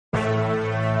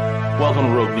Welcome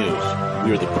to Rogue News.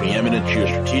 We are the preeminent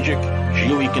geostrategic,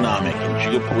 geoeconomic, and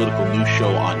geopolitical news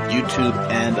show on YouTube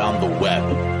and on the web.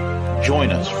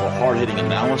 Join us for hard-hitting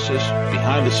analysis,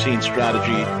 behind-the-scenes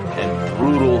strategy, and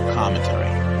brutal commentary.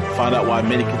 Find out why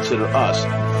many consider us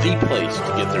the place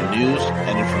to get their news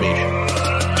and information.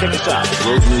 Check us out at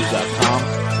roguenews.com.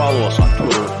 Follow us on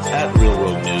Twitter at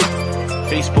RealRogueNews,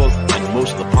 Facebook, and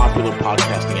most of the popular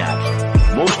podcasting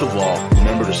apps. Most of all,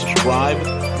 remember to subscribe,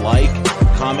 like,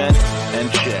 comment,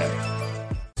 and share.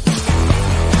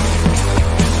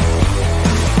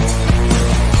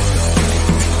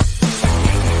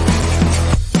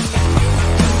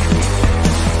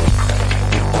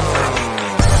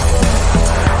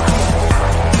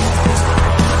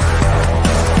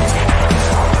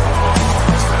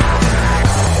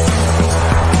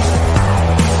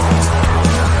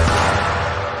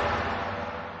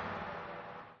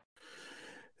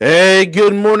 Hey,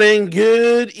 good morning,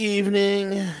 good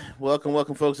evening.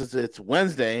 Welcome, folks. It's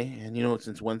Wednesday, and you know,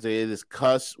 since Wednesday, it is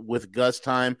Cuss with Gus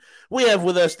time. We have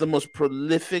with us the most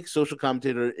prolific social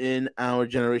commentator in our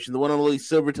generation, the one and only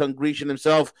silver-tongued Grecian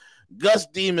himself. Gus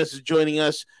Demas is joining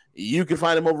us. You can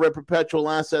find him over at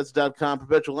perpetualassets.com,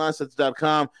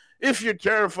 perpetualassets.com. If you're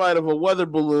terrified of a weather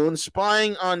balloon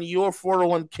spying on your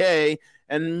 401k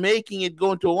and making it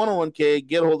go into a 101k,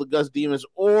 get a hold of Gus Demas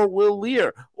or Will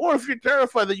Lear. Or if you're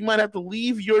terrified that you might have to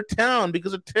leave your town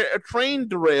because a train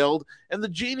derailed and the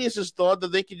geniuses thought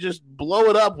that they could just blow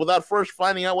it up without first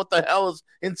finding out what the hell is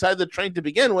inside the train to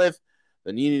begin with,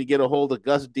 then you need to get a hold of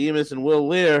Gus Demas and Will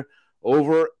Lear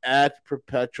over at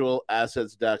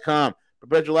perpetualassets.com.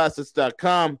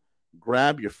 Perpetualassets.com.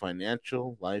 Grab your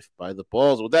financial life by the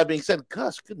balls. With that being said,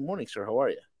 Gus, good morning, sir. How are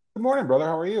you? Good morning, brother.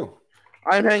 How are you?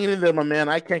 I'm hanging in there, my man.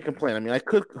 I can't complain. I mean, I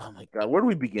could. Oh my God, where do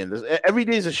we begin? Every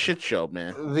day is a shit show,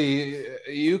 man.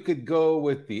 You could go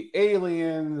with the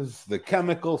aliens, the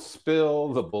chemical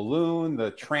spill, the balloon,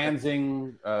 the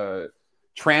transing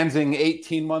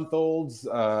 18-month-olds.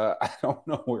 I don't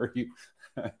know where you.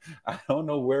 I don't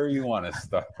know where you want to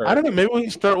start. I don't know. Maybe we can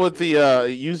start with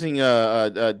the using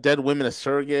dead women as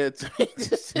surrogates.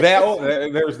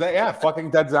 There's that. Yeah, fucking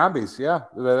dead zombies. Yeah,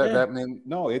 that mean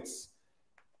no. It's.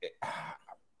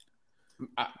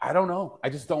 I don't know. I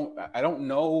just don't. I don't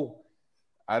know.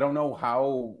 I don't know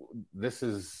how this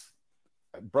is,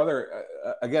 brother.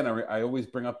 Again, I always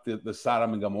bring up the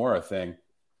Sodom and Gomorrah thing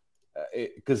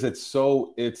because it's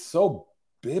so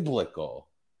biblical.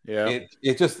 Yeah.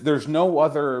 It just there's no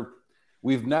other.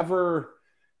 We've never.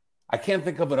 I can't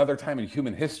think of another time in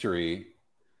human history,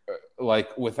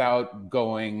 like without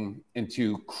going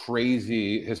into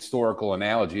crazy historical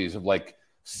analogies of like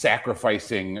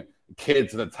sacrificing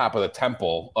kids at the top of the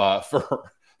temple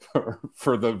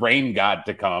for the rain god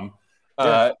to come.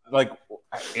 Like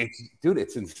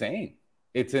it's insane.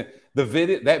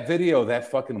 That video,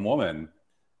 that fucking woman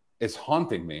is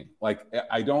haunting me. Like,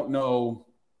 I don't know.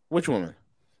 Which woman?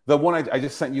 The one I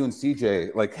just sent you and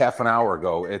CJ like half an hour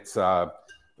ago. It's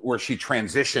where she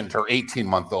transitioned her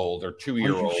 18-month-old or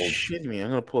 2-year-old. Are you shitting me? I'm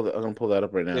gonna pull that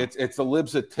up right now. It's the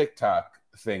Libs of TikTok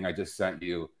thing I just sent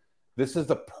you. This is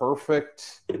the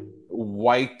perfect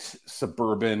white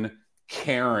suburban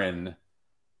Karen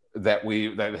that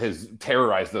has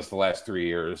terrorized us the last 3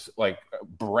 years, like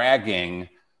bragging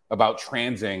about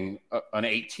transing an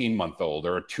 18-month-old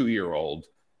or a 2-year-old.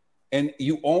 And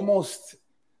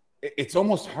it's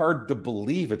almost hard to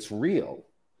believe it's real.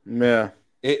 Yeah.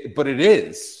 But it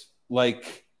is.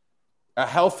 Like, a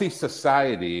healthy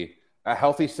society, a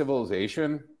healthy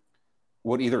civilization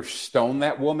would either stone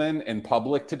that woman in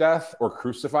public to death or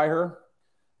crucify her,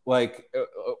 like,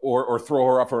 or throw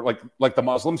her off, or like the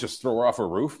Muslims just throw her off a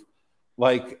roof.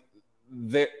 Like,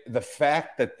 the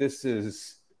fact that this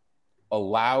is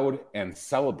allowed and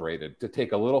celebrated, to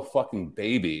take a little fucking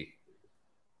baby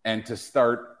and to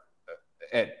start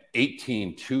at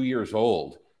 18, 2 years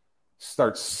old,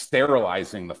 start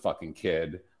sterilizing the fucking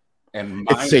kid, and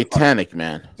it's satanic,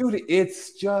 man. Dude,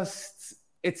 it's just.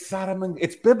 It's Sodom and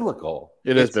it's biblical.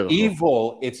 It's biblical.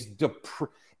 Evil. It's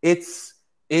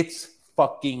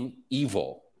fucking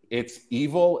evil. It's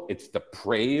evil. It's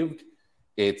depraved.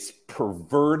 It's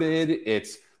perverted.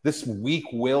 It's this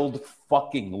weak-willed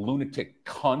fucking lunatic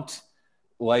cunt.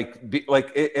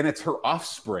 And it's her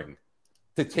offspring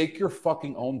to take your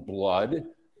fucking own blood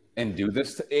and do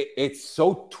this. It's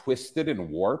so twisted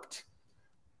and warped.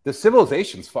 The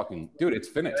civilization's fucking, dude, it's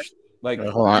finished. Like,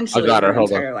 hold on. I got her.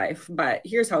 Hold on. Life, but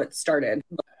here's how it started.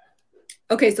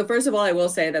 Okay, so first of all, I will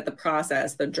say that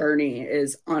the journey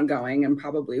is ongoing and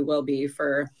probably will be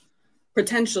for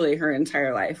potentially her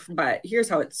entire life. But here's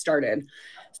how it started.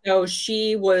 So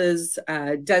she was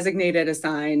designated,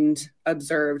 assigned,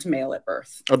 observed male at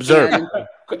birth. Observed.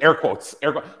 Air quotes,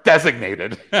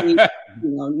 designated.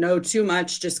 No too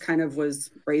much, just kind of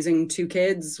was raising 2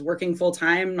 kids, working full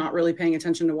time, not really paying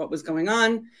attention to what was going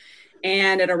on.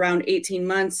 And at around 18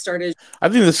 months started. I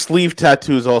think the sleeve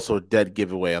tattoo is also a dead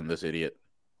giveaway on this idiot.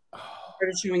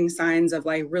 Started showing signs of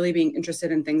like really being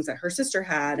interested in things that her sister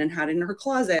had and had in her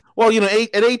closet. Well,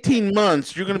 at 18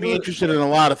 months, you're going to be interested in a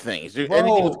lot of things.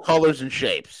 Anything with colors and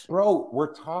shapes. Bro,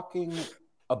 we're talking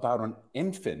about an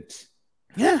infant.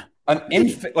 Yeah. An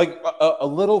infant, like a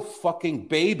little fucking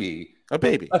baby. A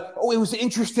baby. It was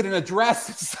interested in a dress.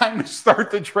 It's time to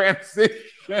start the transition.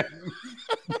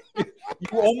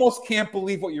 You almost can't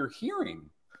believe what you're hearing.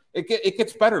 It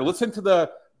gets better. Listen to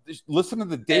the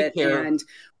daycare. And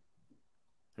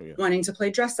wanting to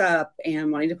play dress up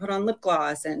and wanting to put on lip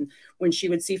gloss. And when she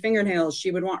would see fingernails,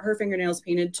 she would want her fingernails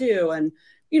painted too. And,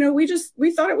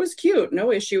 we thought it was cute.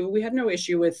 No issue. We had no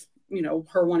issue with,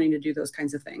 her wanting to do those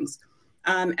kinds of things.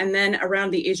 And then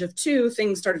around the age of 2,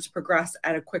 things started to progress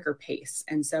at a quicker pace.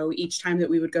 And so each time that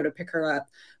we would go to pick her up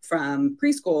from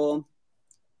preschool,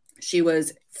 she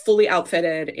was fully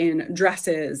outfitted in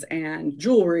dresses and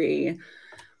jewelry.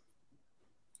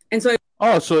 And so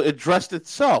so it dressed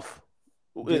itself.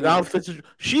 It outfits.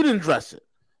 She didn't dress it.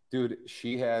 Dude,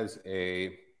 she has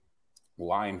a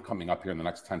line coming up here in the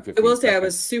next 10, 15 I will say seconds. I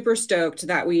was super stoked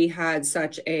that we had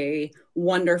such a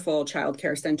wonderful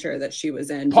childcare center that she was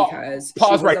in because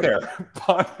pause right there.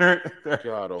 Pause right there.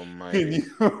 God almighty.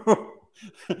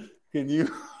 Can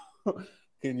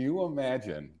you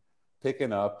imagine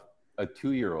picking up a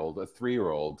 2-year-old, a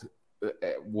 3-year-old,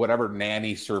 whatever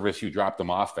nanny service you dropped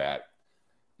them off at,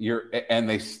 and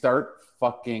they start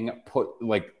fucking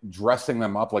dressing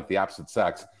them up like the opposite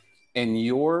sex, and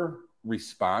your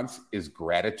response is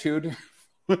gratitude.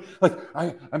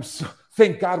 I'm so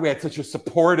thank God we had such a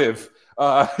supportive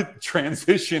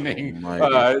transitioning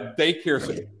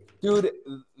daycare. Dude,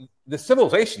 the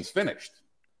civilization's finished.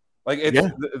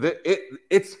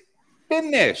 It's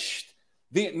finished.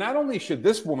 Not only should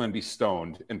this woman be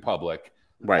stoned in public,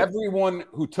 right? Everyone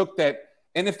who took that,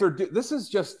 and if this is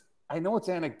just, I know it's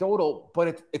anecdotal,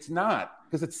 but it's not,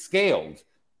 because it's scaled.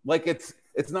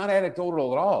 It's not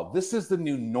anecdotal at all. This is the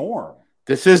new norm.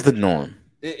 This is the norm.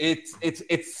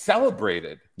 It's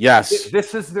celebrated. Yes.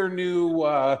 This is their new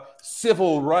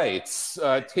civil rights,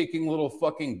 taking little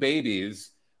fucking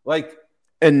babies.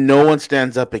 And no one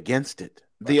stands up against it.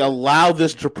 They allow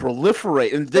this to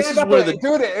proliferate, and this is where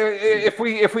dude.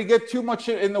 If we get too much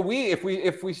in the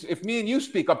if me and you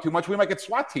speak up too much, we might get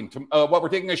SWAT team. We're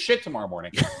taking a shit tomorrow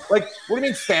morning. What do you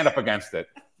mean stand up against it?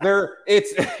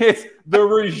 It's the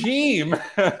regime.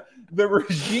 The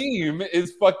regime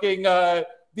is fucking.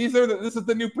 This is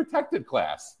the new protected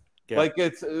class. Yeah.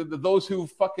 It's those who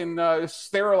fucking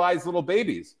sterilize little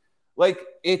babies.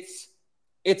 It's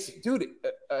dude.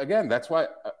 Again, that's why.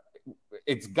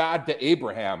 It's God to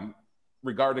Abraham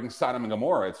regarding Sodom and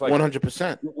Gomorrah. It's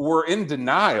 100%. We're in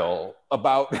denial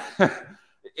about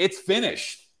it's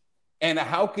finished. And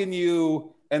how can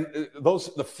you, and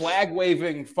the flag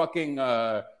waving fucking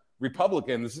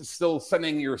Republicans still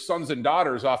sending your sons and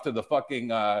daughters off to the fucking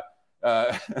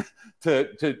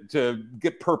to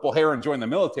get purple hair and join the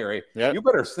military. Yep. You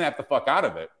better snap the fuck out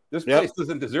of it. This place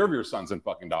doesn't deserve your sons and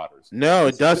fucking daughters. No,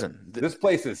 it doesn't. This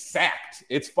place is sacked.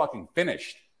 It's fucking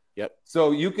finished. Yep.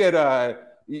 So you could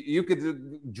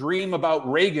dream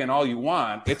about Reagan all you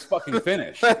want. It's fucking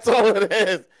finished. That's all it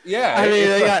is. Yeah. I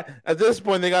mean, at this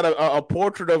point they got a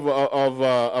portrait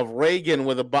of Reagan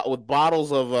with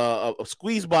bottles of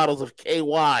squeeze bottles of KY.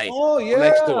 Oh yeah.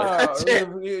 Next to it. That's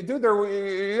it. Dude,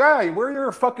 wear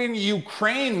your fucking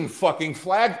Ukraine fucking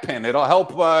flag pin. It'll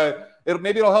help.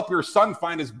 It'll help your son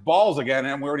find his balls again,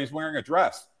 and when he's wearing a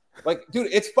dress. Dude,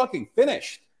 it's fucking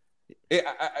finished.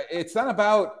 It's not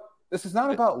about. This is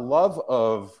not about love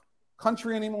of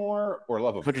country anymore or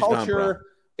love of culture.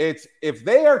 It's if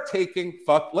they are taking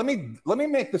fuck. Let me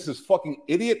make this as fucking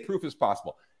idiot proof as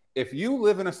possible. If you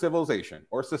live in a civilization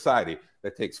or society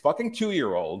that takes fucking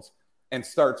 2-year-olds and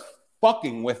starts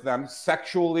fucking with them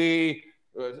sexually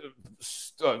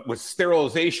with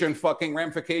sterilization, fucking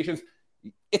ramifications,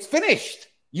 it's finished.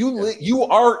 You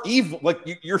are evil.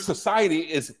 Your society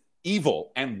is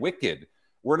evil and wicked.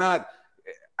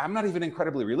 I'm not even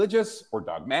incredibly religious or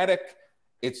dogmatic.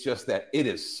 It's just that it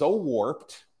is so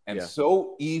warped and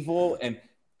so evil, and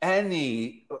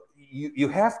you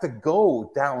have to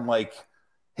go down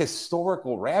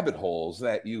historical rabbit holes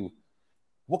that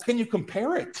what can you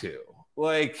compare it to?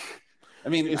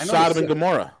 It's Sodom and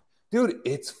Gomorrah. Dude,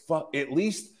 it's at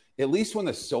least when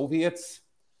the Soviets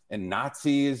and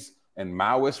Nazis and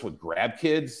Maoists would grab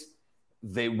kids,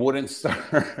 they wouldn't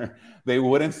start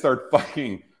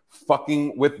fucking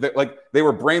with like they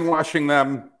were brainwashing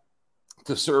them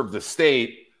to serve the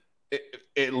state.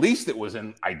 At least it was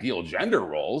in ideal gender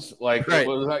roles. Like it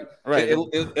was like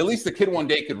at least the kid one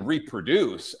day could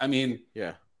reproduce. I mean,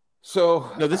 yeah.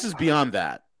 So no, this is beyond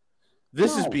that.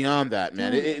 This is beyond that,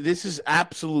 man. This is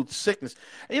absolute sickness.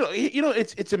 You know,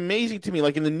 it's amazing to me.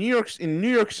 Like in New York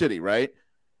City, right?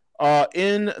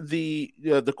 In the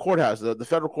courthouse, the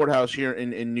federal courthouse here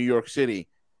in New York City,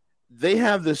 they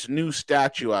have this new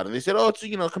statue out, and they said, "Oh, it's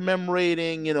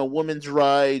commemorating women's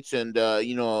rights, and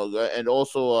and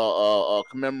also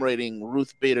commemorating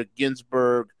Ruth Bader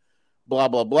Ginsburg, blah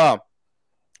blah blah."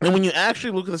 And when you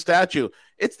actually look at the statue,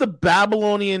 it's the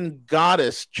Babylonian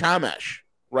goddess Shamash,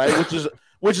 right?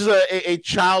 which is a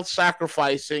child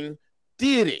sacrificing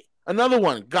deity. Another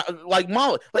one, like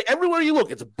Moloch. Like everywhere you look,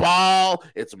 it's Baal,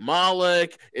 it's Moloch,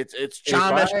 it's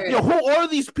Shamash. Who are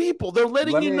these people? They're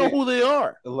letting you know who they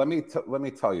are. Let me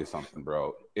tell you something,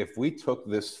 bro. If we took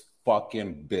this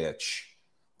fucking bitch,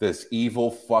 this evil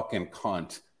fucking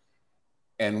cunt,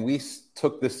 and we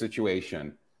took this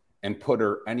situation and put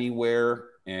her anywhere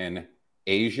in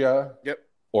Asia,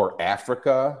 or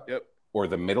Africa, or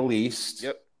the Middle East,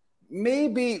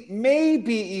 maybe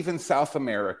even South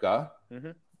America,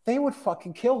 they would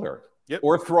fucking kill her,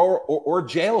 or throw her, or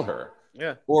jail her,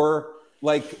 or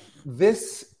like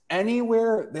this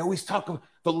anywhere. They always talk about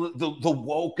the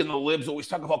woke and the libs always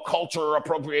talk about culture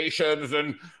appropriations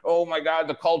and oh my god,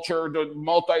 the culture, the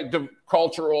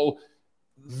multicultural.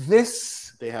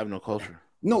 This they have no culture.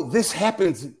 No, this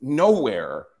happens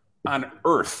nowhere on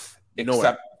Earth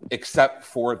except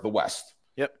for the West.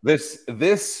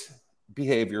 This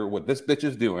behavior, what this bitch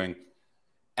is doing,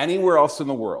 anywhere else in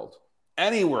the world,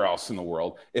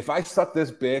 if I stuck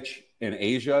this bitch in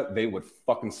Asia, they would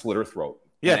fucking slit her throat.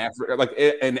 In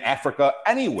Africa,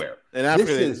 anywhere. In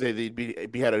Africa,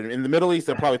 they'd behead her. In the Middle East,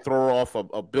 they'd probably throw her off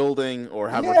a building or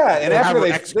have her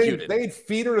executed. They'd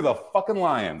feed her to the fucking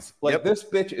lions. Like this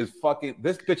bitch is fucking.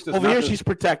 This bitch does over here. She's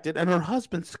protected, and her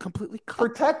husband's completely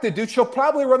protected, dude. She'll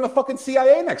probably run the fucking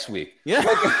CIA next week. Yeah.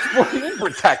 What do you mean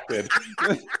protected?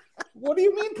 What do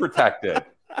you mean protected?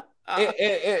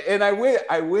 And I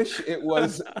wish it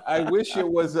was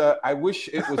anecdotal.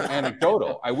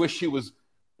 I wish she was,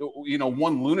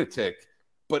 one lunatic,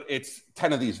 but it's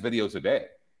 10 of these videos a day.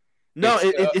 No,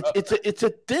 it's a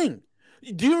thing.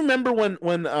 Do you remember when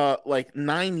like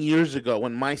 9 years ago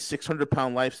when my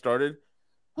 600-pound life started? I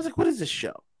was like, what is this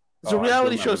show? It's a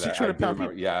reality show, 600-pound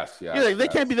people. Yes. They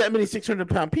can't be that many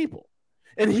 600-pound people.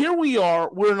 And here we are.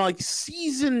 We're in like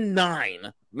season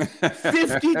 9,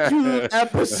 52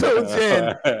 episodes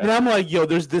in. And I'm like, yo,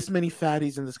 there's this many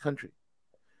fatties in this country.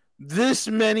 This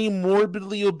many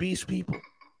morbidly obese people.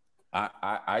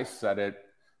 I said it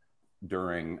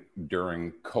during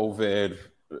COVID,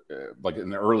 like in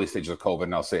the early stages of COVID,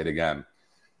 and I'll say it again.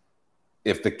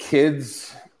 If the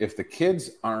kids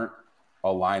aren't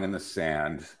a line in the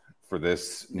sand for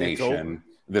this nation,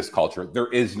 this culture, there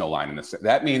is no line in the sand.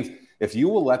 That means if you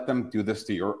will let them do this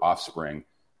to your offspring,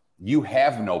 you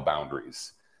have no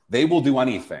boundaries. They will do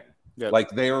anything. Yep. Like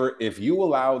if you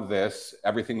allow this,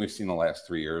 everything we've seen the last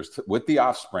 3 years with the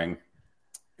offspring,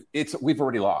 we've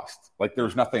already lost. Like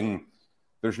there's nothing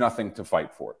to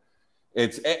fight for.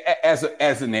 It's as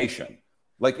a nation.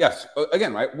 Like, yes,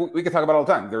 again, right? We could talk about it all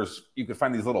the time. You could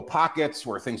find these little pockets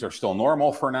where things are still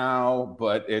normal for now,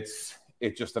 but it's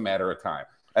just a matter of time.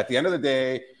 At the end of the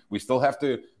day, we still have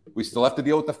to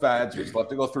deal with the feds. We still have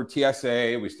to go through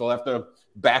TSA. We still have to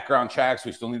background checks.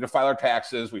 We still need to file our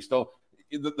taxes.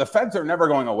 The feds are never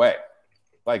going away.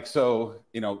 Like, so,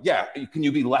 can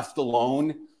you be left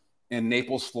alone in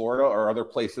Naples, Florida, or other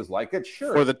places like it?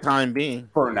 Sure. For the time being.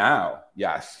 For now.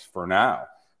 Yes, for now.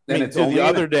 Then it's the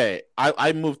other day,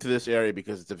 I moved to this area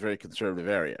because it's a very conservative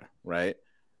area, right?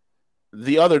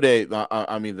 The other day,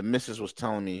 the missus was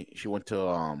telling me she went to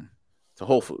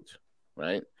Whole Foods,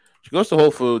 right? She goes to Whole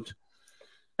Foods,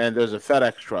 and there's a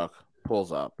FedEx truck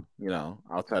pulls up,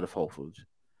 outside of Whole Foods,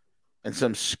 and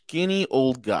some skinny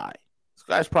old guy. This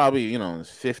guy's probably, in his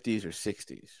 50s or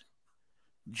 60s,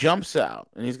 jumps out,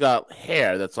 and he's got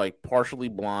hair that's like partially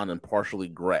blonde and partially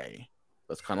gray.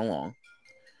 That's kind of long.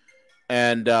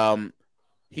 And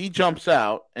he jumps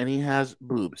out, and he has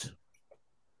boobs.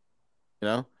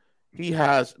 He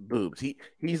has boobs.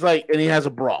 He's like, and he has a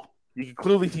bra. You can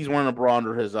clearly see he's wearing a bra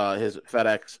under his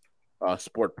FedEx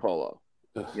sport polo.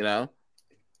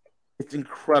 It's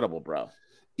incredible, bro.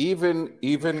 Even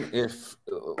if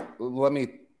let me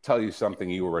tell you something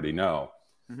you already know.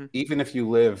 Mm-hmm. Even if you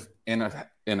live in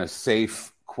a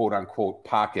safe, quote unquote,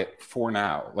 pocket for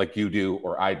now, like you do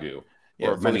or I do,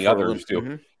 or many others do.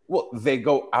 Mm-hmm. Well, they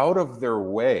go out of their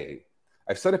way.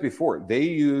 I've said it before. They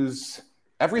use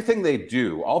everything they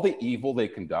do, all the evil they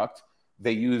conduct,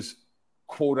 they use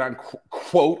quote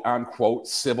unquote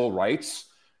civil rights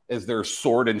as their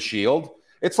sword and shield.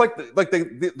 It's like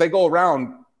they go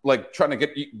around like trying to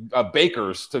get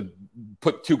bakers to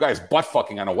put two guys butt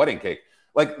fucking on a wedding cake.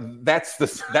 Like that's their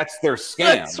scam.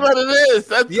 That's what it is.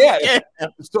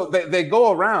 So they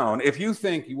go around. If you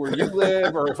think where you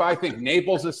live, or if I think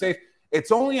Naples is safe,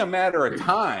 it's only a matter of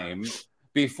time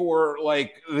before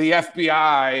like the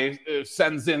FBI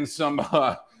sends in some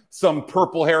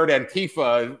purple-haired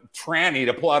Antifa tranny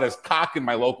to pull out his cock in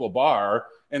my local bar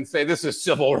and say, this is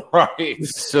civil rights.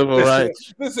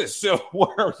 This is civil.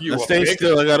 Where are you? Stay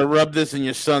still. I got to rub this in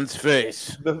your son's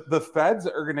face. The feds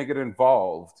are going to get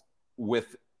involved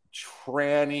with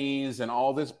trannies and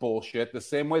all this bullshit the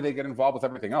same way they get involved with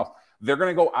everything else. They're going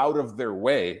to go out of their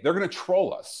way. They're going to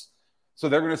troll us. So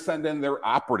they're going to send in their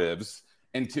operatives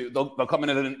they'll come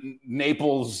into the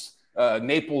Naples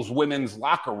women's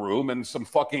locker room and some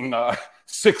fucking 6'6"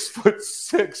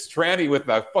 tranny with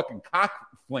a fucking cock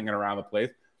flinging around the place.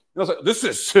 Like, this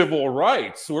is civil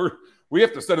rights. We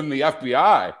have to send in the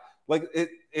FBI. Like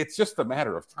it's just a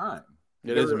matter of time.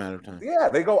 It is a matter of time. Yeah,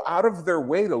 they go out of their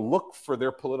way to look for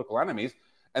their political enemies,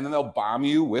 and then they'll bomb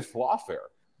you with lawfare.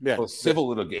 Yeah, so civil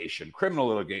litigation, criminal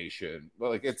litigation.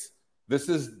 Like this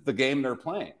is the game they're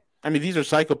playing. I mean, these are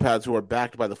psychopaths who are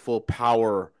backed by the full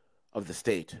power of the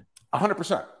state.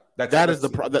 100%.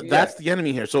 That's the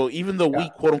enemy here. So even though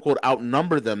we quote unquote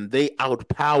outnumber them, they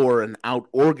outpower and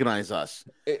outorganize us.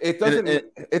 It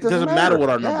doesn't matter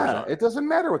what our numbers are. It doesn't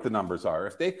matter what the numbers are.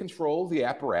 If they control the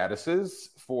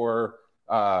apparatuses for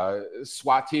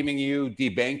SWAT teaming you,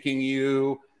 debanking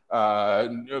you,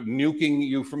 nuking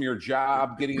you from your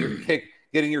job,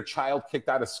 getting your child kicked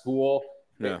out of school.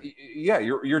 Yeah,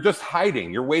 you're just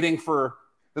hiding. You're waiting for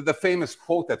the famous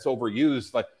quote that's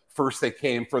overused, like first they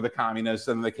came for the communists,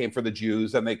 and they came for the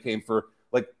Jews, and they came for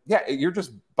you're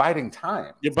just biding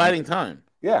time. You're biding time.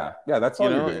 Yeah, that's all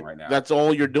you're doing right now. That's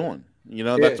all you're doing.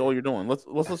 That's all you're doing. Let's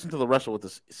listen to the rest of what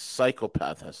this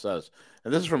psychopath says.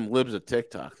 And this is from Libs at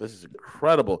TikTok. This is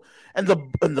incredible. And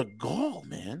the gall,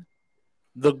 man.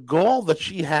 The gall that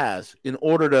she has in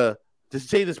order to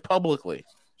say this publicly.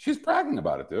 She's bragging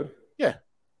about it, dude. Yeah.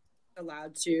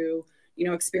 Allowed to,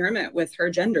 experiment with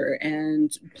her gender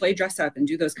and play dress up and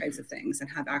do those kinds of things and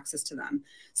have access to them.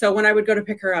 So when I would go to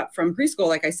pick her up from preschool,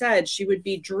 like I said, she would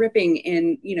be dripping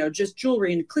in, just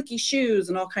jewelry and clicky shoes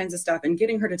and all kinds of stuff. And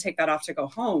getting her to take that off to go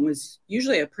home was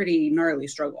usually a pretty gnarly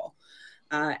struggle.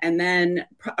 And then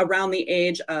around the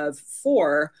age of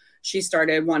 4, she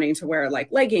started wanting to wear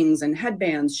like leggings and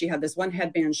headbands. She had this one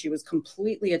headband she was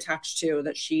completely attached to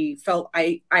that she felt,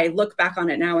 I look back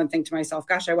on it now and think to myself,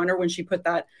 gosh, I wonder when she put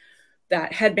that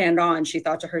headband on, she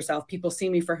thought to herself, people see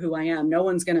me for who I am. No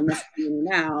one's going to miss me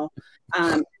now.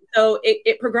 So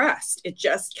it progressed. It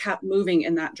just kept moving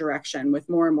in that direction with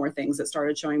more and more things that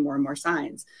started showing more and more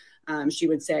signs. She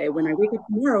would say, when I wake up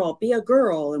tomorrow, I'll be a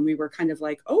girl. And we were kind of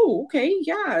like, oh, okay,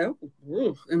 yeah.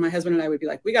 And my husband and I would be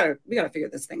like, we gotta figure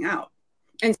this thing out.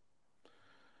 And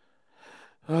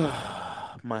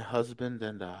my husband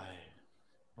and I.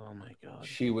 Oh my God.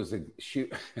 She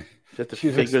had to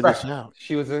figure this out.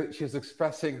 She was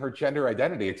expressing her gender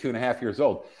identity at 2.5 years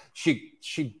old.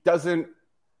 She doesn't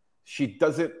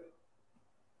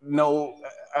know.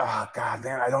 Oh God,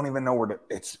 man, I don't even know where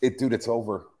dude. It's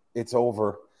over. It's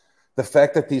over. The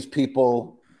fact that these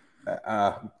people,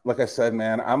 like I said,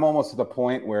 man, I'm almost at the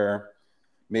point where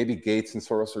maybe Gates and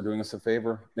Soros are doing us a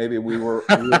favor. Maybe we were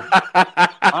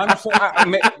honestly,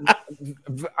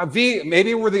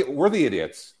 maybe we're the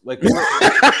idiots. Like,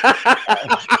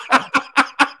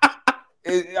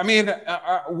 I mean,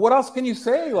 what else can you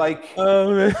say? Like,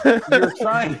 you're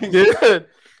trying, dude.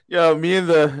 Yeah, me and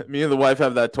the wife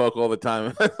have that talk all the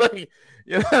time. Like,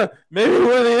 maybe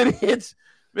we're the idiots.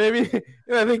 Maybe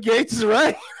I think Gates is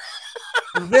right.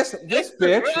 This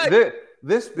bitch. Right.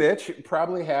 This bitch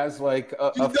probably has like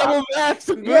a double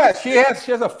vaccinated. Yeah,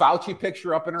 she has a Fauci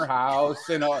picture up in her house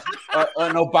and an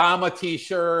Obama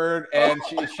T-shirt, and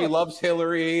she loves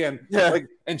Hillary, and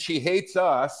and she hates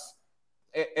us,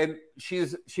 and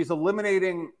she's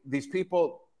eliminating these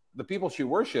people. The people she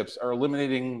worships are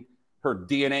eliminating her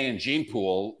DNA and gene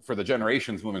pool for the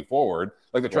generations moving forward.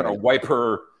 Like they're trying to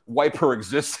wipe her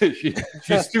existence.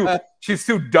 She's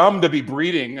too dumb to be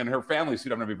breeding, and her family's too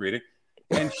dumb to be breeding.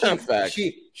 And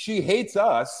she hates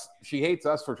us. She hates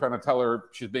us for trying to tell her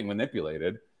she's being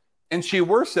manipulated, and she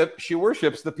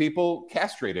worships the people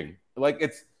castrating. Like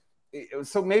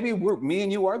So maybe me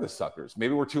and you are the suckers.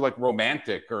 Maybe we're too like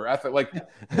romantic or like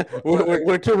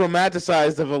we're too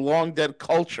romanticized of a long dead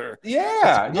culture.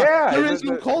 Yeah. There is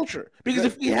no culture, because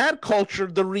if we had culture,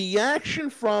 the reaction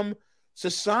from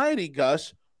society,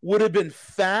 Gus, would have been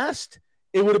fast.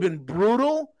 It would have been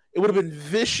brutal. It would have been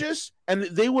vicious, and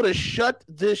they would have shut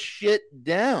this shit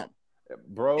down,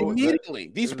 bro.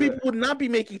 Immediately. These people would not be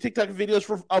making TikTok videos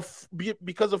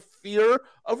because of fear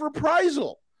of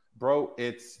reprisal. Bro,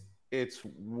 it's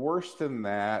worse than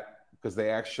that, because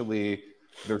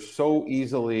they're so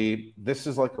easily, this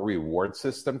is like a reward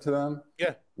system to them.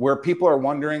 Yeah. Where people are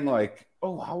wondering like,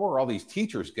 oh, how are all these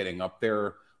teachers getting up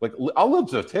there? Like all of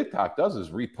TikTok does is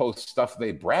repost stuff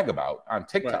they brag about on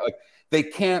TikTok. Right. Like they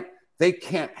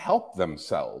can't help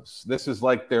themselves. This is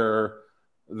like their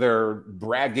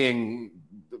bragging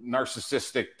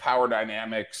narcissistic power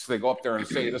dynamics. They go up there and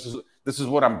say, this is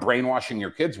what I'm brainwashing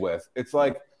your kids with. It's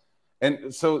like,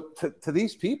 and so to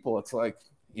these people, it's like,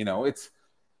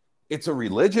 it's a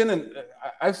religion. And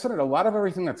I've said it, a lot of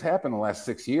everything that's happened in the last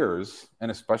 6 years,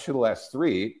 and especially the last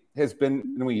 3, has been,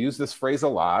 and we use this phrase a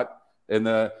lot in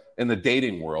the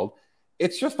dating world,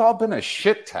 it's just all been a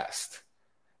shit test.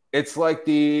 It's like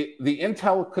the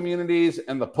intel communities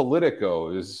and the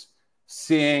politicos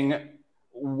seeing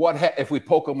if we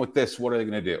poke them with this, what are they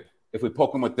going to do? If we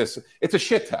poke them with this, it's a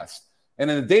shit test. And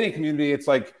in the dating community, it's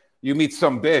like you meet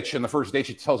some bitch and the first date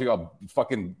she tells you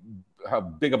how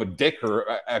big of a dick her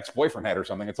ex-boyfriend had or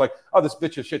something. It's like, oh, this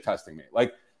bitch is shit testing me.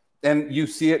 Like, and you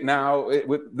see it now.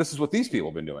 This is what these people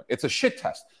have been doing. It's a shit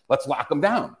test. Let's lock them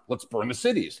down. Let's burn the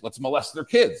cities. Let's molest their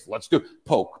kids. Let's do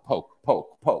poke.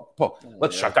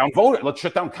 Let's shut down vote. Let's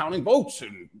shut down counting votes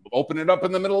and open it up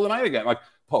in the middle of the night again. Like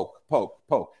poke.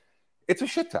 It's a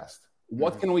shit test.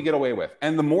 What can we get away with?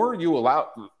 And the more you we've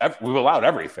allowed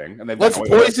everything, and let's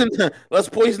poison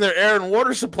their air and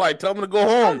water supply. Tell them to go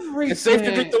home. Everything. It's safe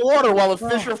to drink the water while the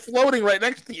fish are floating right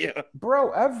next to you,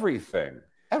 bro. Everything.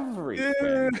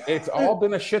 Yeah. It's all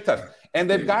been a shit test, and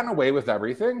they've gotten away with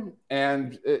everything.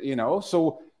 And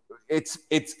so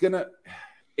it's gonna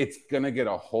get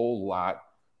a whole lot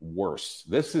worse.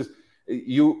 This is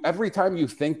every time you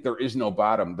think there is no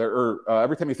bottom,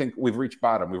 every time you think we've reached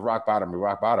bottom, we've rock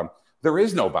bottom. There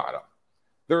is no bottom.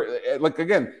 Like,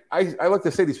 again, I like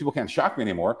to say these people can't shock me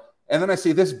anymore. And then I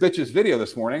see this bitch's video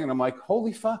this morning, and I'm like,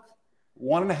 holy fuck,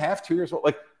 1.5, 2 years old.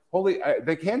 Like,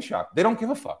 they can shock. They don't give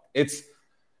a fuck. It's,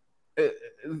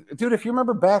 dude, if you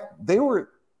remember back, they were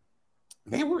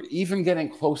even getting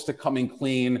close to coming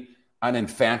clean on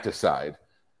infanticide.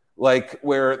 Like,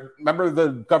 remember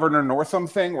the Governor Northam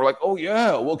thing? We're like, oh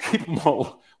yeah, we'll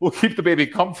keep the baby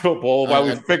comfortable while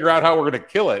we figure out how we're going to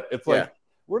kill it. It's like,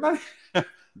 we're not,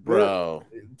 bro.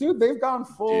 Dude, they've gone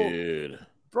full. Dude,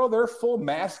 bro, they're full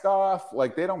mask off.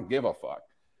 Like, they don't give a fuck.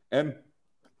 And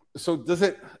so, does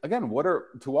it again? What are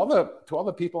to all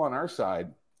the people on our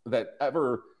side that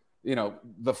ever,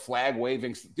 the flag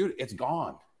waving, dude? It's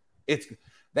gone. It's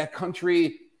that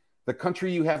country. The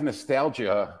country you have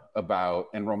nostalgia about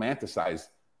and romanticize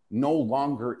no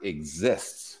longer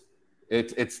exists.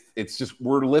 It's just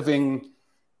we're living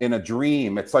in a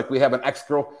dream. It's like we have an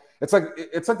ex-girl. It's like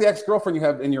the ex-girlfriend you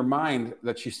have in your mind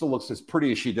that she still looks as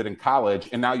pretty as she did in college,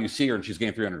 and now you see her and she's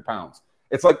gained 300 pounds.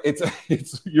 It's like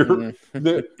it's your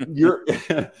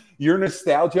your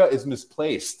nostalgia is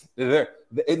misplaced.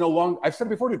 It no longer. I've said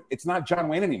it before, dude. It's not John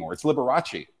Wayne anymore. It's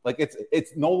Liberace. Like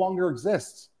it's no longer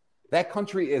exists. That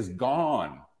country is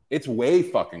gone. It's way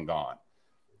fucking gone.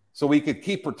 So we could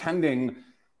keep pretending.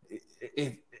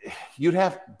 You'd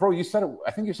have, bro. You said it.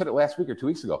 I think you said it last week or 2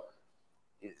 weeks ago.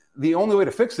 The only way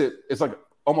to fix it is like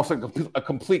almost like a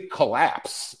complete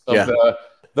collapse of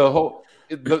the whole.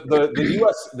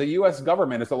 The U.S.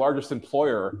 government is the largest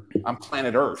employer on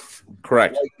planet Earth.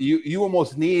 Correct. Like you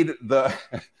almost need the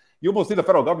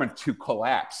federal government to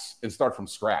collapse and start from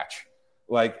scratch.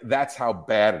 Like, that's how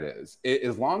bad it is.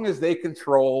 As long as they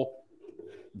control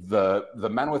the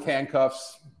men with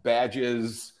handcuffs,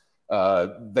 badges,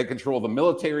 they control the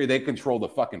military, they control the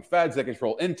fucking feds, they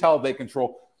control intel, they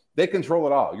control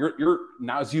it all. You're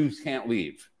Nazis can't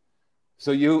leave.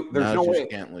 So there's no way.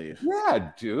 Can't leave.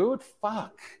 Yeah, dude.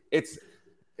 Fuck.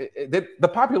 The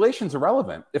population's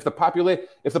irrelevant. If the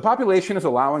population is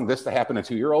allowing this to happen to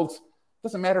 2-year-olds,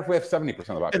 doesn't matter if we have 70% of the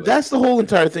population. And that's the whole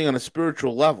entire thing on a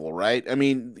spiritual level, right? I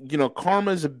mean,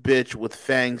 karma is a bitch with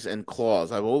fangs and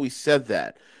claws. I've always said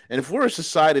that. And if we're a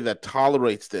society that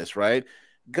tolerates this, right,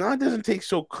 God doesn't take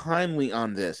so kindly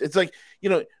on this. It's like,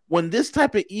 when this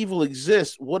type of evil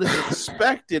exists, what is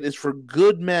expected is for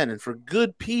good men and for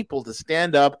good people to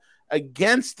stand up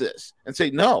against this and say,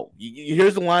 no,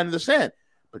 here's the line in the sand.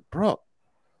 But, bro,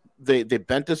 they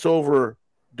bent us over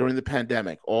during the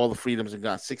pandemic. All the freedoms and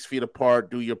got 6 feet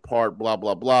apart, do your part, blah,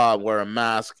 blah, blah, wear a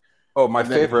mask. Oh, my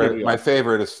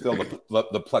favorite is still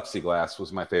the plexiglass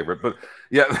was my favorite. But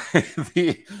yeah,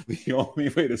 the only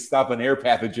way to stop an air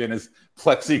pathogen is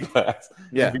plexiglass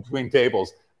in between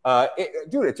tables.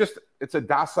 Dude, it's a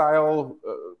docile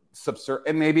subservient,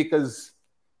 and maybe because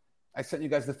I sent you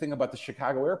guys the thing about the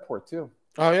Chicago airport too.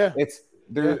 Oh yeah,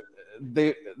 they're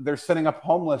setting up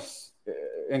homeless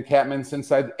encampments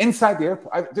inside the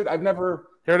airport. I've never.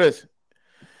 Here it is.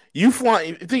 You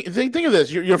fly. Think of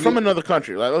this. You're from another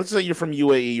country. Like, let's say you're from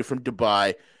UAE. You're from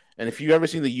Dubai. And if you've ever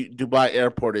seen the Dubai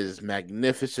airport, it is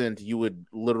magnificent. You would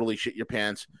literally shit your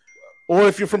pants. Or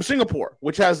if you're from Singapore,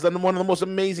 which has one of the most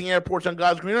amazing airports on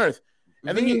God's green earth,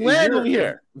 and then you land over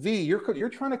here. You're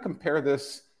trying to compare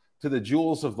this to the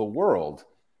jewels of the world.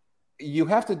 You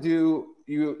have to do.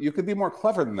 You could be more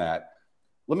clever than that.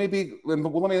 Let me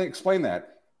explain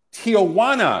that.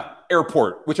 Tijuana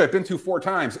Airport, which I've been to 4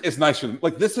 times, is nicer.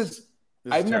 Like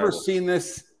I've never seen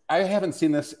this. I haven't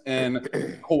seen this in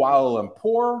Kuala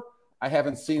Lumpur. I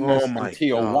haven't seen this in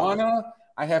Tijuana. God.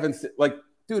 I haven't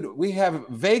dude, we have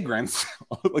vagrants.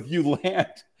 Like you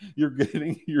land, you're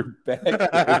getting your bag.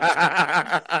 Look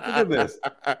at this.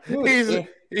 Dude,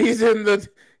 he's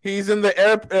in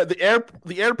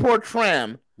the airport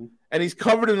tram, and he's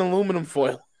covered in aluminum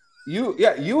foil.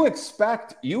 You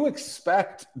expect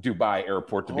Dubai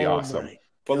Airport to be awesome,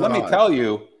 but let me tell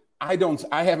you, I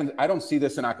don't see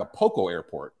this in Acapulco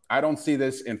Airport. I don't see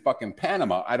this in fucking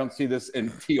Panama. I don't see this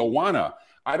in Tijuana.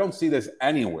 I don't see this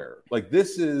anywhere. Like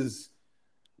this is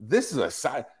a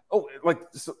side. Oh,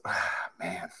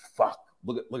 man, fuck.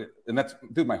 Look at, and that's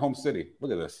my home city.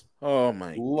 Look at this. Oh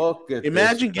my! Look at.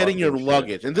 Imagine getting your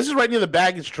luggage, and this is right near the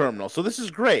baggage terminal. So this is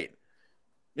great.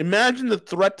 Imagine the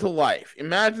threat to life.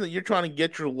 Imagine that you're trying to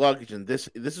get your luggage, and this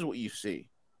is what you see.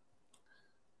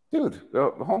 Dude,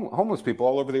 homeless people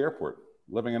all over the airport,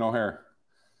 living in O'Hare.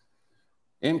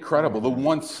 Incredible. The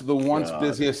once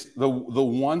busiest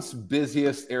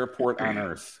airport on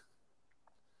earth.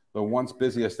 The once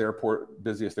busiest airport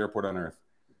on earth.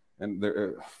 And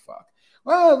they're fuck.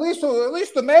 Well, at least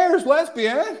the mayor's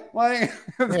lesbian. Like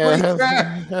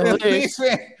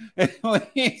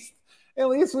at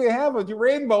least we have a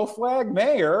rainbow flag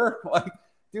mayor. Like,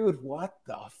 dude, what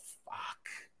the fuck?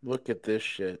 Look at this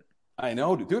shit. I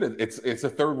know, dude. It's a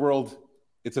third world.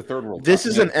 It's a third world. This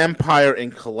is an empire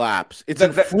in collapse. It's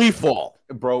in free fall,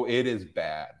 bro. It is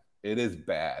bad. It is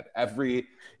bad.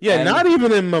 Not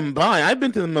even in Mumbai. I've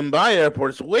been to the Mumbai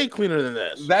airport. It's way cleaner than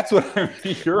this. That's what I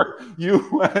mean.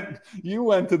 You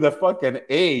went to the fucking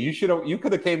A. You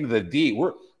could have came to the D.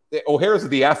 O'Hare's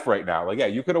the F right now. Like, yeah,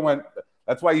 you could have went.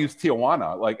 That's why I use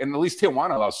Tijuana. Like, and at least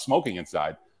Tijuana allows smoking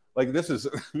inside. Like, this is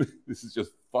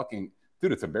just fucking,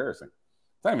 dude. It's embarrassing.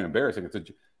 It's not even embarrassing. It's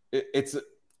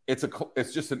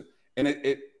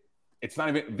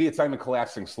not even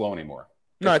collapsing slow anymore.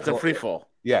 No, it's a free fall.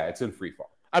 Yeah, it's in free fall.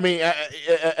 I mean,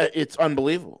 it's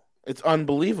unbelievable. It's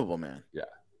unbelievable, man. Yeah,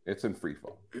 it's in free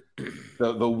fall.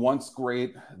 The once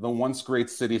great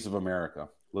cities of America.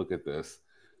 Look at this.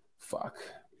 Fuck.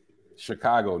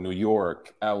 Chicago, New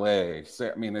York, LA.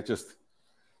 I mean,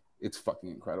 it's fucking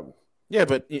incredible. Yeah,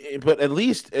 but at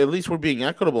least we're being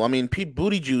equitable. I mean, Pete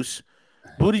Buttigieg,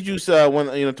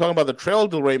 when talking about the trail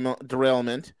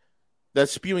derailment,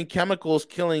 that's spewing chemicals,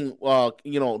 killing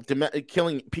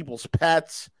killing people's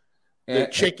pets, their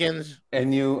chickens.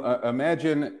 And you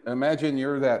imagine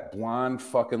you're that blonde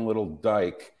fucking little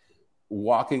dyke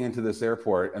walking into this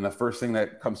airport, and the first thing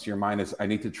that comes to your mind is, I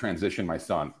need to transition my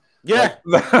son. Yeah.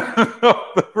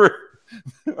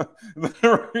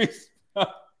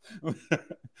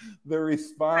 The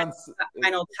response. The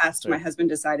final test. My husband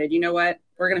decided, you know what?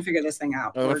 We're going to figure this thing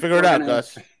out. We'll figure it out,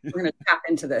 Gus. We're going to tap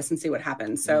into this and see what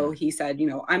happens. So he said,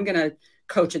 I'm going to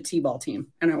coach a T-ball team,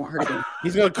 and I want her to be.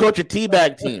 He's going to coach a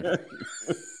T-bag team.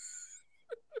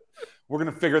 We're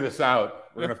going to figure this out.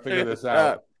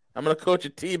 I'm going to coach a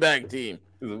T-bag team.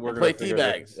 We're play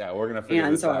T-bags. Yeah, we're going to figure this out.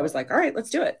 And so I was like, all right, let's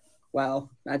do it.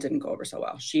 Well, that didn't go over so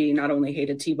well. She not only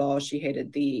hated T-ball, she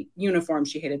hated the uniform,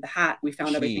 she hated the hat. We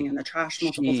found everything in the trash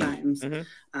multiple times.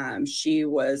 Mm-hmm. She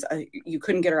was, you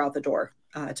couldn't get her out the door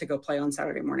to go play on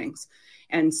Saturday mornings.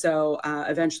 And so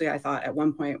eventually I thought at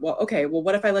one point, well,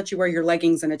 what if I let you wear your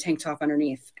leggings and a tank top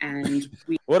underneath? And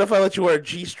what if I let you wear a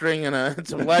G-string and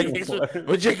some leggings?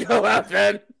 Would you go out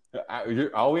then?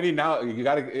 All we need now,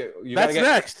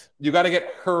 next. You got to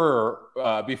get her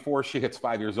before she hits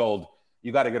 5 years old.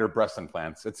 You got to get her breast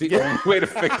implants. It's the only way to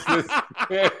fix this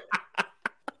kid.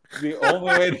 The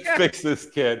only way to fix this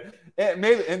kid. And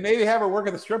maybe have her work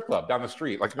at the strip club down the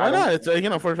street. Like, why not? It's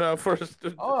for.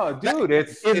 Oh, dude,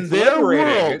 it's their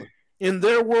liberating. world. In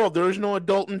their world, there is no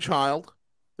adult and child.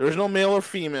 There is no male or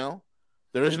female.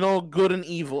 There is no good and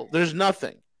evil. There's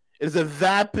nothing. It is a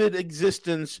vapid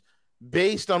existence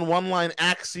based on one-line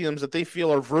axioms that they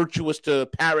feel are virtuous to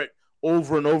parrot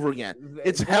over and over again.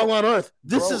 It's hell on earth.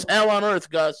 This is hell on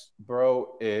earth, Gus.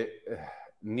 Bro,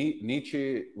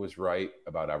 Nietzsche was right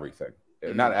about everything.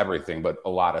 Not everything, but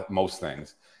most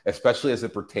things, especially as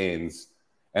it pertains.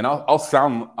 And I'll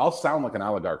sound like an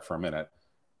oligarch for a minute.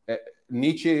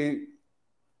 Nietzsche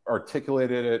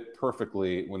articulated it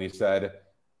perfectly when he said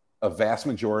a vast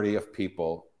majority of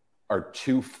people are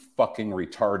too fucking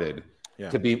retarded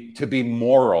to be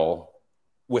moral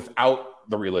without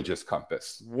the religious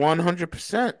compass.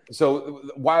 100%. So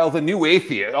while the new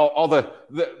atheist, all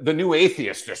the new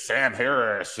atheists, Sam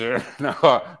Harris,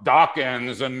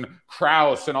 Dawkins and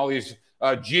Krauss and all these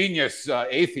genius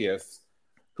atheists,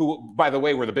 who, by the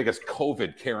way, were the biggest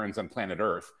COVID Karens on planet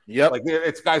Earth. Yep. Like,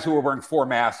 it's guys who were wearing 4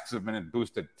 masks, have been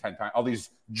boosted 10 times. All these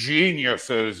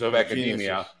geniuses of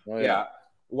academia. Oh, yeah.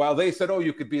 While they said, oh,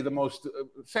 you could be the most...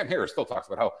 Sam Harris still talks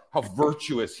about how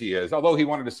virtuous he is, although he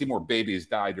wanted to see more babies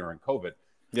die during COVID.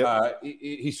 Yep.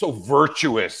 He's so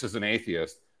virtuous as an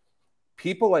atheist.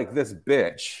 People like this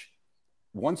bitch,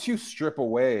 once you strip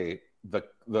away the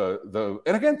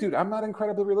and again, dude, I'm not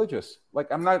incredibly religious.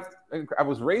 Like, I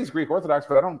was raised Greek Orthodox,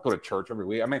 but I don't go to church every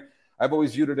week. I mean, I've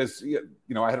always viewed it as,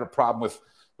 I had a problem with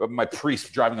my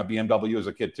priest driving a BMW as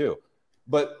a kid too.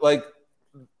 But like,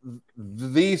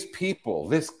 these people,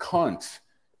 this cunt,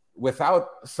 without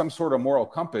some sort of moral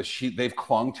compass, they've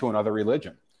clung to another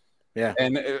religion. Yeah.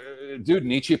 And dude,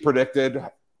 Nietzsche predicted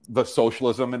the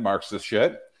socialism and Marxist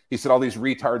shit. He said all these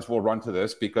retards will run to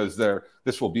this because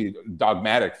this will be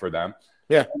dogmatic for them.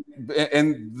 Yeah.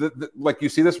 And like, you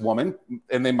see this woman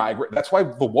and they migrate. That's why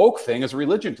the woke thing is a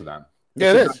religion to them.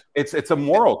 Yeah, it is. It's a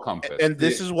moral compass. And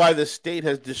this is why the state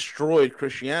has destroyed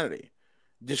Christianity,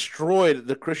 destroyed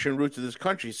the Christian roots of this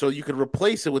country, so you could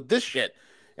replace it with this shit.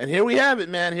 And here we have it,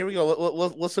 man. Here we go.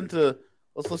 Let's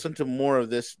listen to more of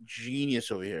this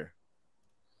genius over here.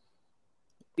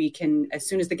 We can, as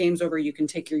soon as the game's over, you can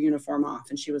take your uniform off.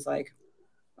 And she was like,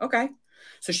 okay.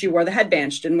 So she wore the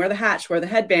headband. She didn't wear the hat. She wore the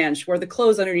headband. She wore the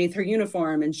clothes underneath her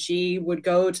uniform. And she would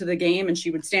go to the game and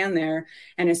she would stand there.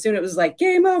 And as soon as it was like,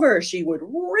 game over, she would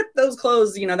rip those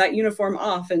clothes, that uniform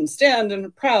off and stand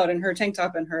and proud in her tank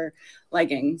top and her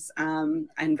leggings. And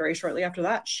very shortly after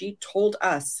that, she told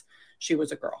us she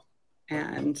was a girl.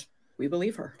 And we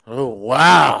believe her. Oh,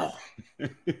 wow.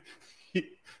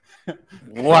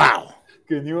 Wow.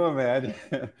 Can you imagine?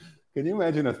 Can you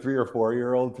imagine a 3 or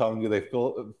 4-year-old telling you they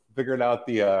figured out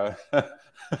the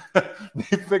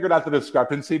they figured out the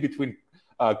discrepancy between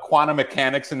quantum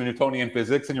mechanics and Newtonian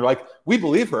physics, and you're like, we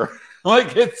believe her.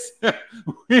 Like, it's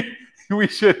we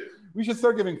should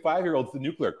start giving 5-year-olds the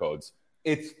nuclear codes.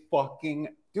 It's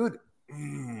fucking dude.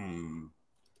 Dude,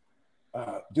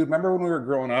 remember when we were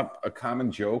growing up? A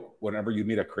common joke whenever you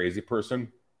meet a crazy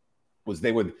person was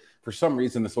they would, for some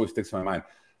reason, this always sticks in my mind.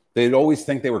 They'd always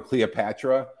think they were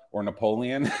Cleopatra or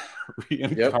Napoleon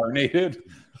reincarnated.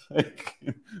 Like,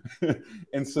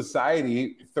 in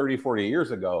society 30, 40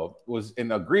 years ago was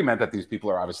in agreement that these people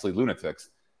are obviously lunatics.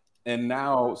 And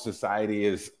now society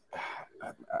is,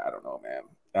 I don't know, man.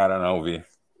 I don't know, V.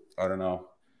 I don't know.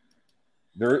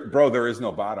 There is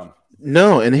no bottom.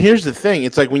 No, and here's the thing.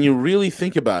 It's like when you really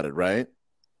think about it, right?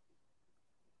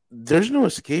 There's no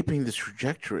escaping this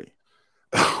trajectory.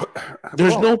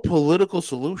 There's no political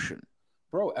solution,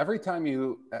 bro. Every time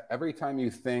you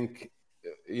think,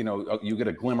 you get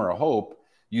a glimmer of hope,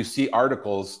 you see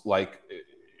articles like,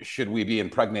 should we be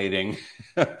impregnating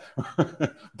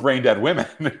brain dead women?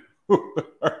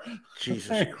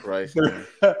 Jesus Christ.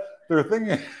 They're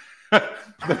thinking.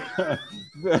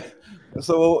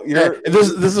 So this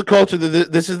is a culture.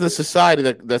 This is the society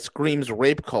that screams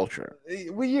rape culture.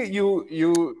 Well,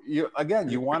 you again.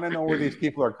 You want to know where these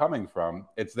people are coming from.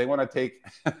 They want to take.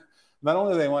 Not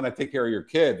only do they want to take care of your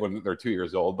kid when they're 2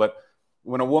 years old, but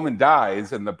when a woman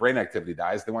dies and the brain activity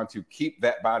dies, they want to keep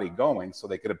that body going so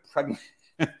they could impregnate.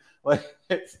 Like,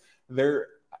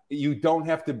 you don't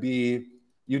have to be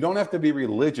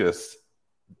religious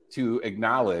to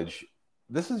acknowledge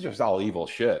this is just all evil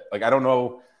shit. Like, I don't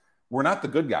know. We're not the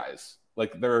good guys.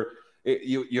 Like,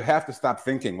 you have to stop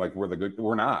thinking like we're the good.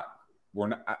 We're not.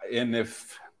 And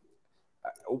if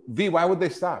V, why would they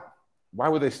stop? Why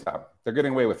would they stop? They're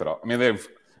getting away with it all. I mean,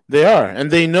 they are,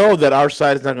 and they know that our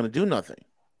side is not going to do nothing.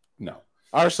 No,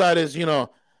 our side is,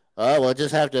 we'll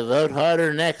just have to vote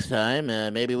harder next time.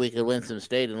 Maybe we could win some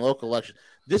state and local elections.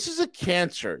 This is a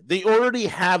cancer. They already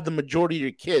have the majority of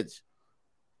your kids.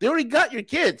 They already got your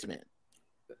kids, man.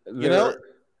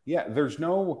 Yeah, there's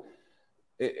no.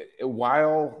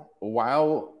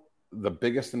 while the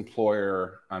biggest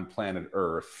employer on planet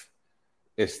Earth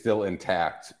is still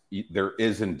intact, there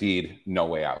is indeed no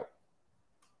way out.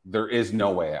 There is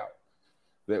no way out.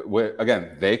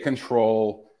 Again, they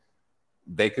control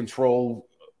us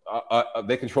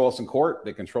in court.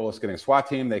 They control us getting a SWAT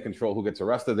team. They control who gets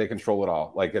arrested. They control it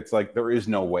all. Like, it's like there is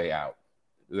no way out.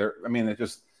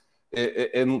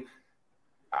 And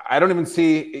I don't even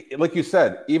see, like you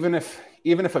said, even if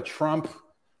a Trump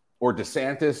or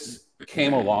DeSantis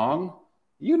came along,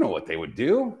 you know what they would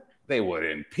do. They would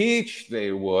impeach.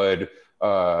 They would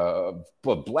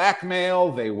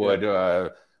blackmail. They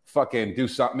would fucking do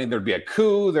something. I mean, there'd be a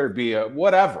coup. There'd be a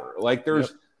whatever. Like, dude,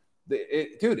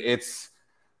 it's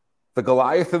the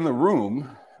Goliath in the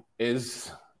room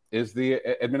is the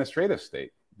administrative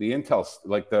state, the intel,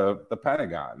 like the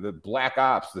Pentagon, the Black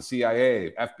Ops, the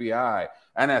CIA, FBI,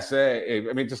 NSA.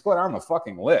 I mean, just go down the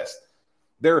fucking list.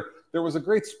 There was a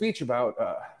great speech about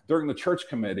during the church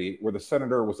committee where the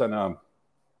senator was on.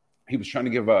 He was trying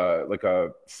to give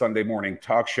a Sunday morning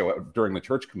talk show during the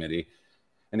church committee,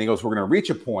 and he goes, "We're going to reach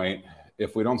a point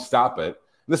if we don't stop it."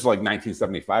 This is like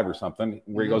 1975 or something,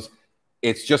 where he goes,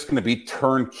 "It's just going to be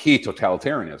turnkey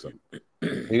totalitarianism."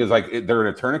 He was like, "They're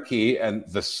going to turn a key, and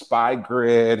the spy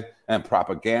grid and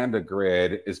propaganda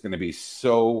grid is going to be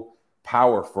so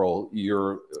powerful.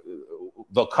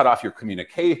 They'll cut off your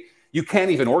communication. You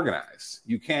can't even organize.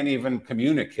 You can't even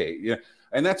communicate."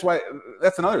 And that's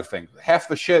another thing. Half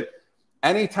the shit,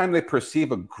 anytime they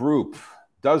perceive a group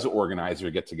does organize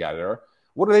or get together,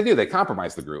 what do? They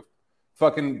compromise the group.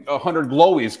 Fucking 100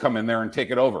 glowies come in there and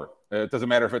take it over. It doesn't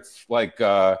matter if it's like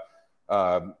the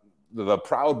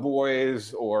Proud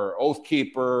Boys or Oath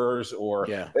Keepers or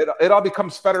it all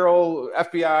becomes federal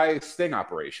FBI sting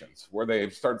operations where they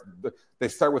start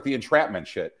with the entrapment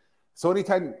shit. So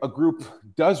anytime a group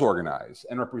does organize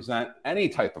and represent any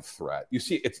type of threat, you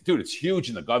see, it's huge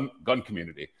in the gun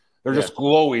community. They're just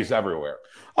glowies everywhere.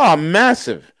 Oh,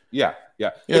 massive. Yeah.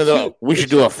 We should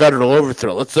do a federal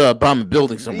overthrow. Let's bomb a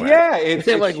building somewhere. Yeah. It's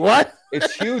like, what?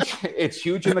 It's huge. It's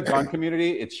huge in the gun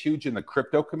community. It's huge in the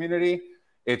crypto community.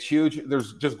 It's huge.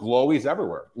 There's just glowies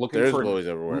everywhere.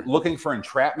 Looking for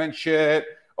entrapment shit.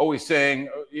 Always saying,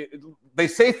 they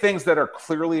say things that are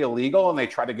clearly illegal and they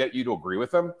try to get you to agree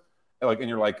with them. And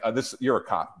you're like, you're a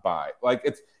cop. Bye. Like,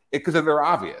 it's because they're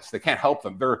obvious. They can't help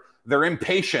them. They're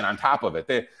impatient on top of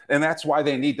it. And that's why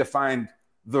they need to find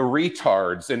the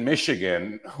retards in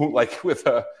Michigan who, like, with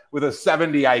a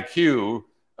 70 IQ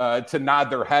to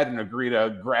nod their head and agree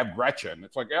to grab Gretchen.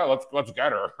 It's like, yeah, let's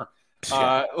get her.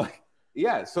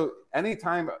 So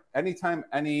anytime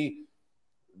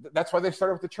that's why they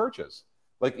started with the churches.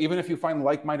 Like, even if you find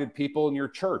like-minded people in your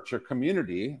church or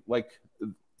community, like,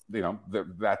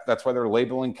 that's why they're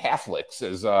labeling Catholics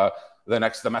as the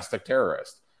next domestic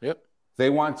terrorist. Yep. They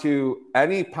want to,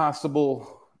 any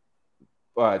possible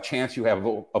chance you have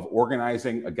of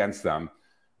organizing against them,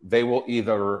 they will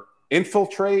either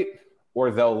infiltrate or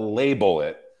they'll label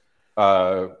it,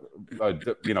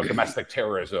 domestic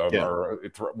terrorism or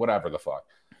whatever the fuck.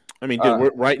 I mean,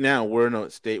 dude, right now we're in a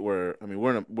state where,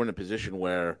 we're in a position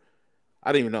where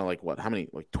I don't even know, like, how many,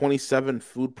 like 27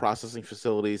 food processing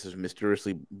facilities has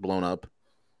mysteriously blown up.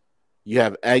 You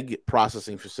have egg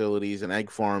processing facilities and egg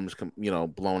farms,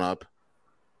 blown up.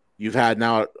 You've had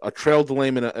now a trail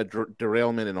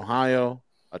derailment in Ohio,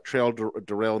 a trail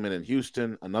derailment in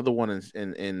Houston, another one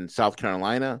in South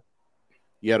Carolina.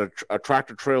 You had a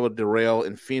tractor trailer derail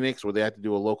in Phoenix where they had to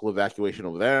do a local evacuation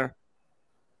over there.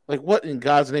 Like, what in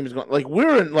God's name is going on? Like,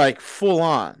 we're in, like, full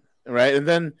on, right? And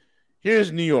then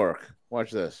here's New York.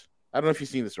 Watch this. I don't know if you've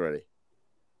seen this already.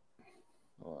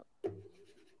 Hold on.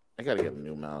 I got to get a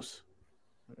new mouse.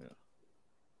 Yeah.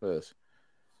 Look at this.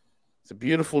 It's a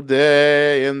beautiful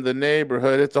day in the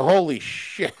neighborhood. It's a holy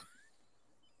shit.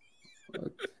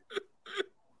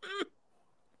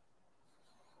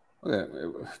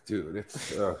 Dude,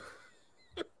 it's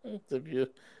it's a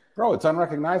beautiful. Bro, it's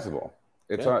unrecognizable.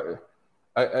 It's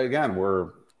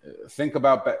again,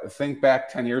 think back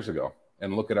 10 years ago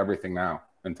and look at everything now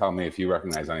and tell me if you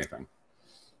recognize anything.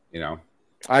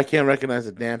 I can't recognize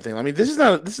a damn thing. I mean, this is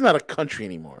not a country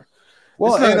anymore.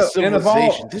 Well, this is not a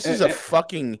civilization. This is a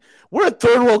fucking. We're a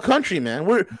third world country, man.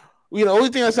 The only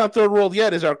thing that's not third world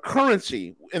yet is our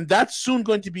currency, and that's soon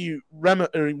going to be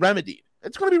remedied.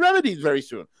 It's going to be remedied very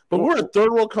soon. But we're a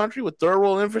third world country with third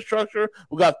world infrastructure.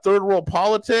 We got third world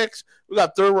politics. We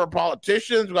got third world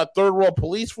politicians. We got third world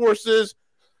police forces.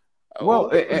 Well,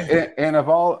 and of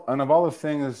all the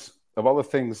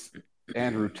things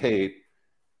Andrew Tate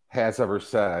has ever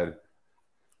said,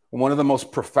 one of the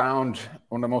most profound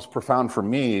for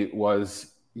me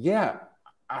was,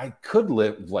 I could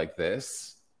live like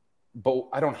this, but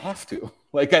I don't have to.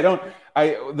 Like,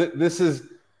 this is,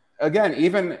 again,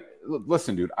 even,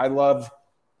 listen, dude, I love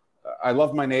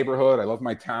my neighborhood. I love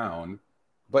my town,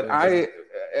 but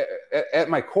at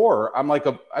my core,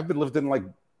 I've been lived in like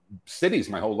cities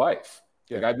my whole life.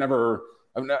 Like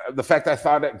the fact I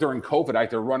thought that during COVID, I had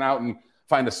to run out and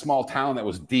find a small town that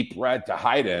was deep red to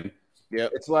hide in. Yeah.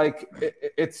 It's like,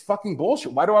 it's fucking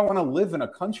bullshit. Why do I want to live in a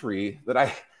country that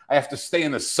I have to stay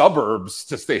in the suburbs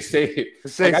to stay safe?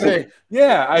 If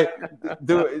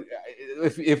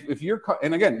you're,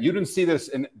 and again, you didn't see this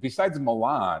besides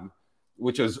Milan,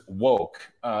 which is woke.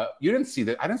 You didn't see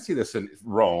that. I didn't see this in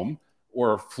Rome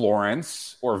or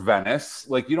Florence or Venice.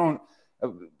 Like, you don't,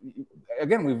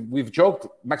 again, we've joked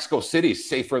Mexico City's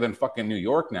safer than fucking New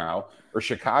York now or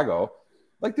Chicago.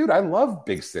 Like, dude, I love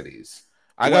big cities.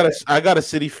 I got a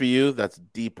city for you that's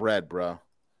deep red, bro.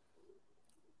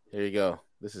 Here you go.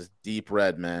 This is deep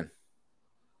red, man.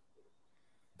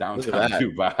 Downtown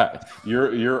Dubai.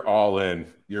 You're all in.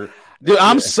 Dude,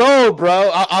 I'm sold, bro.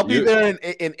 I'll be there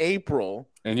in April.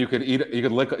 And you could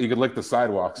lick the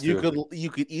sidewalks. You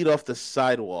could eat off the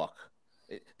sidewalk.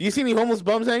 Do you see any homeless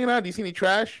bums hanging out? Do you see any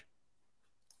trash?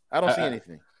 I don't see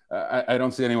anything. I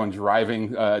don't see anyone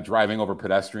driving over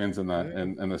pedestrians in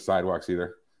the sidewalks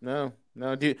either. No.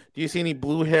 Do you see any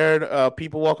blue-haired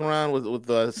people walking around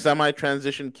with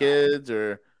semi-transition kids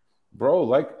or? Bro,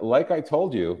 like I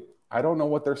told you, I don't know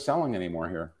what they're selling anymore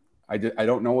here. I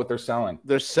don't know what they're selling.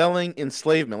 They're selling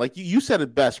enslavement. Like you said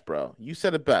it best, bro. You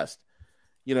said it best.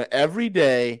 You know, every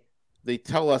day they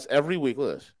tell us every week,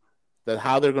 look at this, that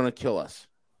how they're going to kill us,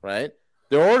 right?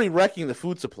 They're already wrecking the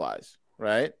food supplies,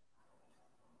 right?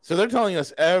 So they're telling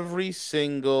us every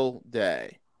single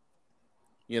day,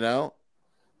 you know?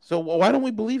 So why don't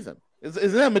we believe them?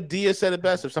 Isn't that Medea said it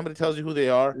best? If somebody tells you who they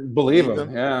are, believe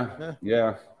them.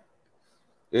 Yeah.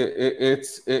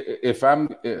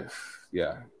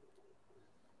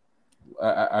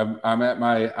 I'm at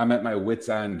my wit's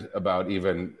end about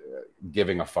even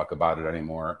giving a fuck about it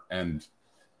anymore, and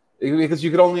because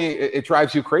it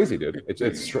drives you crazy, dude.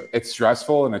 It's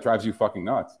stressful and it drives you fucking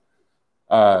nuts.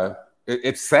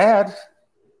 It's sad,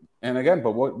 and again,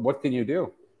 but what can you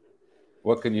do?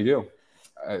 What can you do?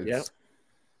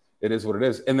 It is what it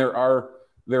is, and there are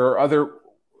other.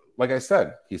 Like I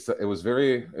said,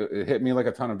 it hit me like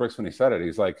a ton of bricks when he said it.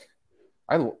 He's like,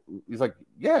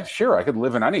 yeah, sure, I could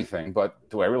live in anything, but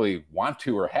do I really want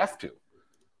to or have to?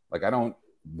 Like, I don't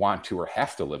want to or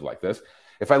have to live like this.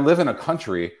 If I live in a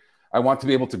country, I want to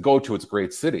be able to go to its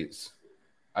great cities.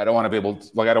 I don't want to be able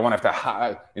to, I don't want to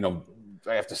have to,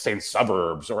 I have to stay in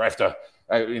suburbs, or I have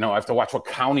to watch what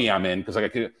county I'm in because they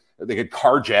could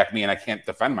carjack me and I can't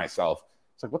defend myself.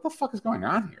 It's like, what the fuck is going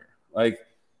on here? Like,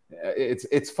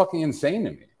 it's fucking insane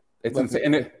to me. It's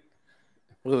insane.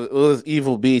 Look at this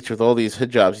evil beach with all these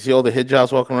hijabs. You see all the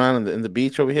hijabs walking around in the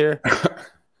beach over here?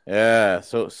 Yeah.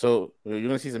 So you're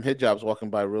gonna see some hijabs walking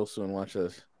by real soon. Watch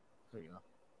this. There you go.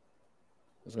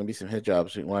 There's gonna be some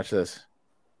hijabs. Watch this.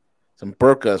 Some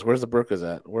burqas. Where's the burqas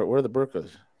at? Where are the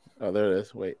burqas? Oh, there it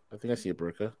is. Wait, I think I see a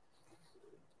burqa.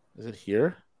 Is it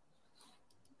here?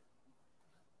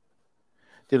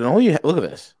 Dude, look at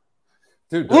this.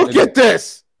 Dude, look at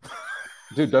this.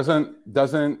 Dude, doesn't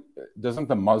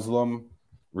the Muslim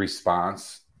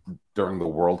response during the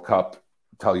World Cup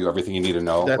tell you everything you need to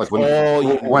know? That's like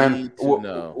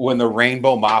when the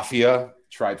Rainbow Mafia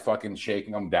tried fucking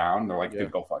shaking them down, they're like, dude,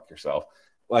 go fuck yourself.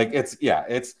 Like, it's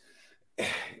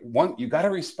one, you got to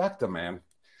respect them, man.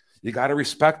 You got to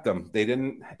respect them. They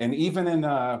didn't, and even in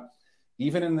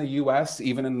the US,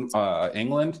 even in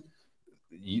England,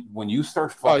 when you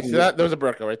start fucking, see that? There's a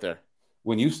burqa right there.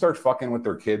 When you start fucking with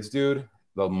their kids, dude,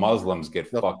 the Muslims get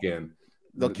fucking.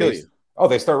 They'll kill you. Oh,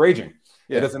 they start raging.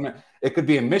 Yeah. It doesn't matter. It could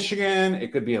be in Michigan.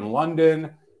 It could be in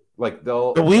London. Like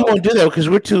But we won't do that because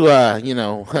we're too, I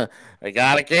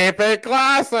gotta keep it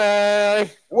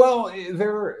classy. Well,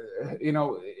 they're,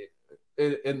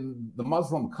 in the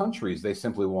Muslim countries, they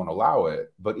simply won't allow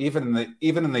it. But even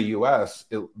in the U.S.,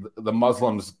 the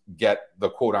Muslims get the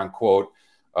quote unquote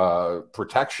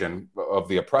protection of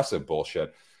the oppressive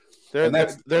bullshit.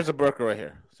 There's a burqa right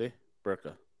here. See?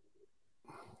 Burqa.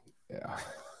 Yeah.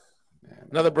 Man,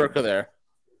 another burqa there.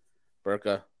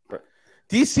 Burqa.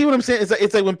 Do you see what I'm saying?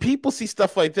 It's like when people see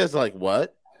stuff like this, they're like,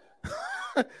 what?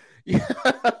 Like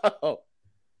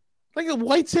a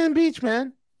white sand beach,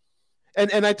 man.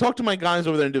 And I talked to my guys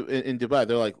over there in Dubai.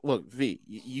 They're like, look, V,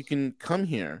 you can come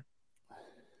here,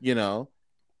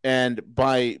 and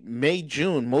by May,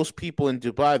 June, most people in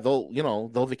Dubai,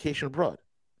 they'll vacation abroad.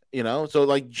 So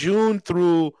like June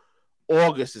through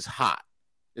August is hot.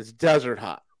 It's desert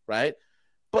hot, right?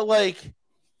 But like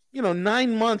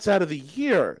 9 months out of the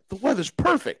year, the weather's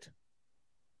perfect.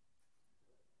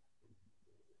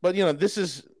 But this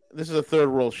is a third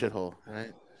world shithole,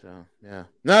 right? So yeah,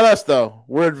 not us though.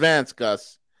 We're advanced,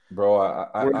 Gus. Bro,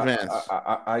 We're advanced.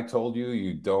 I told you,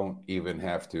 you don't even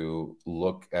have to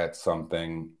look at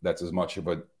something that's as much of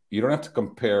a. You don't have to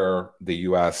compare the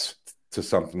U.S. to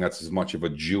something that's as much of a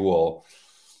jewel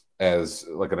as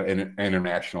like an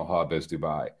international hub as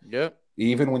Dubai. Yep.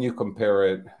 Even when you compare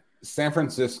it, San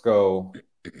Francisco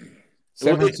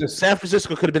San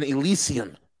Francisco could have been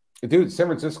Elysium. Dude, San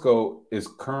Francisco is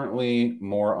currently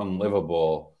more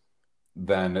unlivable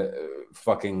than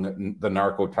fucking the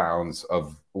narco towns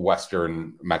of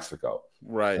Western Mexico.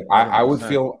 Right. I would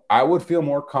feel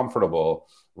more comfortable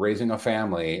raising a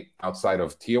family outside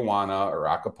of Tijuana or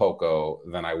Acapulco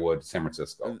than I would San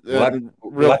Francisco.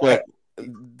 Real quick,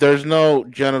 there's no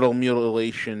genital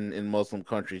mutilation in Muslim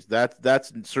countries.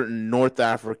 That's in certain North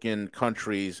African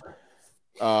countries.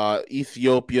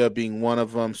 Ethiopia being one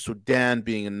of them, Sudan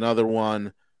being another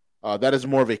one. That is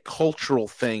more of a cultural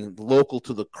thing, local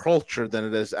to the culture, than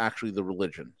it is actually the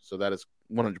religion. So that is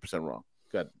 100% wrong.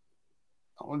 Good.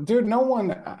 Dude, no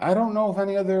one, I don't know of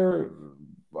any other,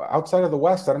 outside of the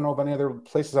West, I don't know of any other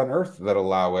places on earth that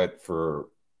allow it for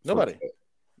nobody.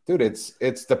 Dude, it's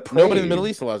depraved. Nobody in the Middle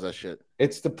East allows that shit.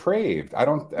 It's depraved.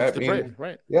 It's depraved,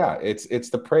 right? Yeah,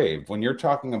 it's depraved. When you're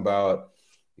talking about,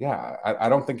 yeah, I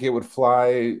don't think it would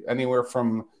fly anywhere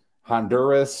from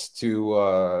Honduras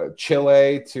to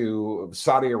Chile to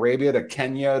Saudi Arabia to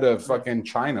Kenya to fucking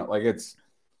China. Like it's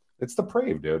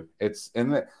depraved, dude. It's in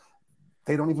the.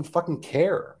 They don't even fucking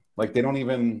care. Like they don't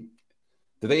even.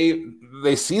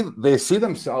 They see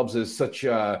themselves as such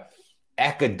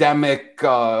academic,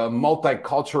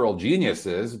 multicultural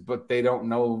geniuses, but they don't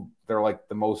know they're like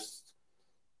the most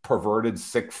perverted,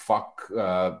 sick fuck,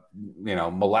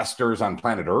 molesters on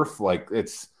planet Earth. Like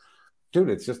it's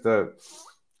just a.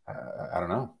 I don't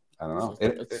know.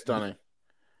 It's stunning.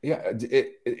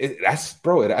 It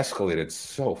escalated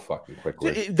so fucking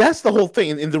quickly. That's the whole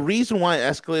thing, and the reason why it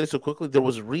escalated so quickly, there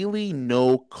was really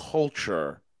no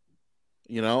culture,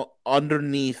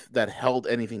 underneath that held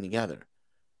anything together.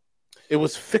 It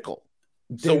was fickle.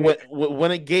 So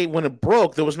when it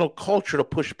broke, there was no culture to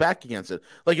push back against it.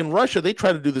 Like in Russia, they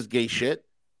tried to do this gay shit,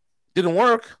 didn't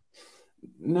work.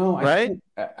 No, right?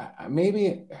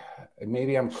 Maybe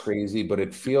I'm crazy, but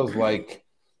it feels like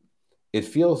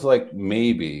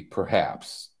maybe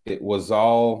perhaps it was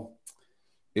all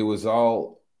under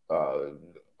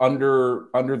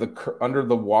the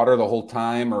water the whole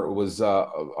time, or it was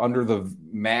under the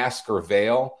mask or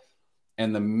veil.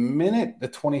 And the minute the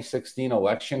 2016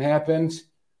 election happened,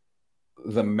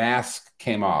 the mask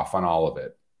came off on all of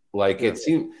it. Like it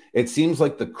seems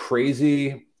like the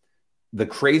crazy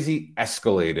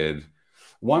escalated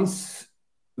once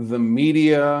the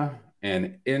media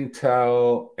and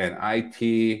Intel and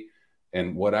IT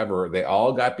and whatever, they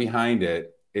all got behind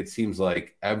it. It seems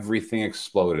like everything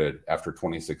exploded after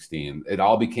 2016. It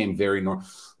all became very normal.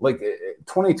 Like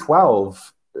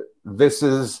 2012,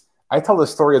 I tell the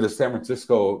story of the San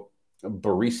Francisco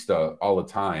barista all the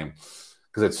time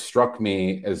because it struck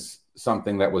me as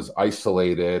something that was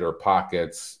isolated or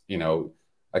pockets.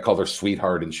 I called her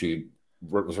sweetheart and she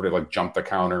sort of like jumped the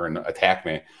counter and attacked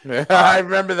me. I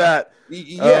remember that.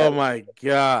 Yeah. Oh my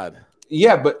God.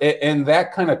 Yeah, and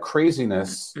that kind of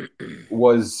craziness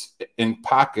was in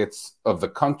pockets of the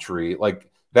country. Like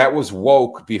that was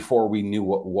woke before we knew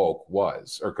what woke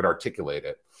was or could articulate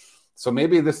it. So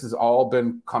maybe this has all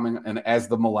been coming, and as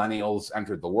the millennials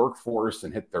entered the workforce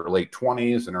and hit their late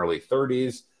 20s and early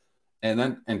 30s, and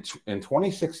then in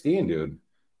 2016, dude,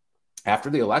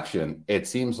 after the election, it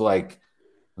seems like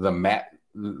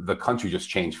the country just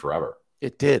changed forever.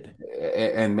 It did,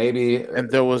 and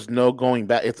there was no going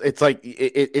back. It's like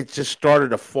it just started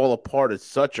to fall apart at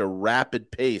such a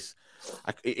rapid pace.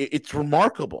 It's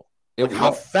remarkable.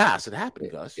 How fast it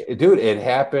happened, Gus. Dude, it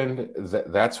happened.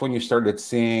 That's when you started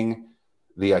seeing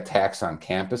the attacks on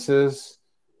campuses,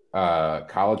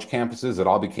 college campuses. It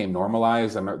all became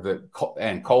normalized. I remember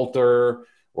and Coulter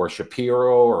or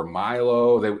Shapiro or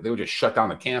Milo, they would just shut down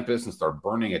the campus and start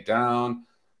burning it down.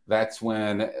 That's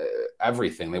when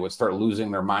everything, they would start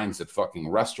losing their minds at fucking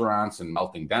restaurants and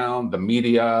melting down. The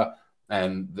media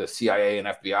and the CIA and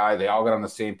FBI, they all got on the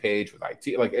same page with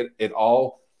IT. Like it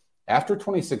all, after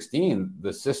 2016,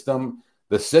 the system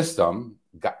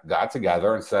got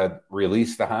together and said,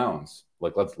 release the hounds.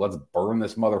 Like let's burn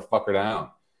this motherfucker down.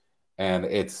 And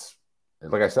it's,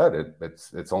 like I said,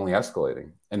 it's only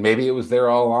escalating. And maybe it was there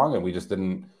all along and we just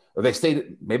didn't, or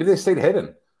maybe they stayed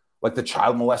hidden. Like the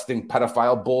child molesting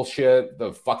pedophile bullshit,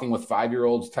 the fucking with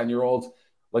 5-year-olds, 10-year-olds.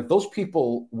 Like those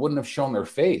people wouldn't have shown their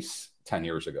face 10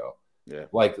 years ago. Yeah.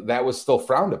 Like that was still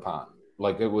frowned upon.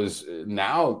 Like it was.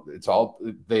 Now it's all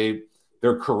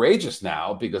they're courageous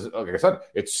now because, like I said,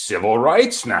 it's civil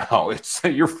rights now. It's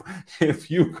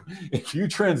if you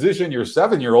transition your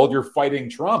 7-year-old, you're fighting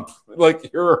Trump.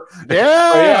 Like you're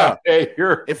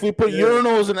if we put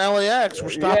urinals in LAX, we're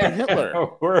stopping Hitler.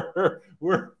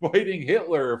 We're fighting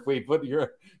Hitler if we put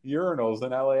urinals in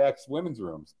LAX women's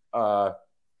rooms. I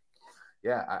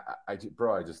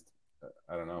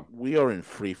don't know. We are in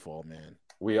free fall, man.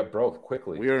 We up broke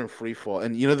quickly. We are in free fall,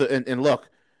 and and look,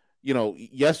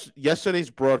 yesterday's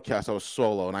broadcast I was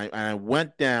solo, and I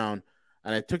went down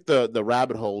and I took the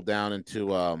rabbit hole down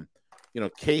into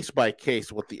case by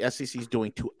case what the SEC is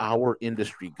doing to our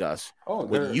industry, Gus.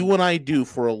 What you and I do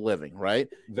for a living, right?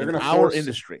 They're going to our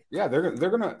industry. Yeah, they're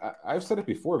going to. I've said it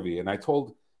before, V, and I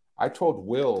told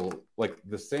Will like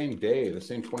the same day, the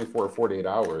same 24 or 48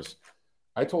 hours.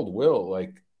 I told Will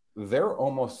like they're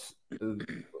almost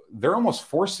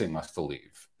forcing us to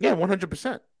leave. Yeah,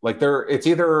 100%. Like it's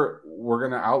either we're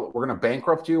gonna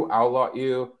bankrupt you, outlaw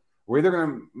you. We're either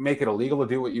gonna make it illegal to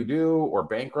do what you do, or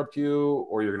bankrupt you,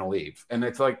 or you're gonna leave. And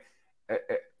it's like,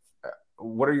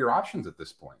 what are your options at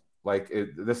this point? Like,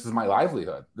 this is my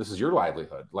livelihood. This is your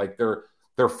livelihood. Like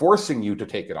they're forcing you to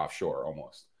take it offshore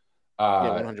almost.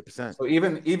 Yeah, 100%. So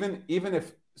even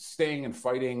if staying and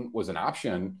fighting was an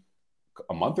option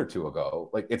a month or two ago,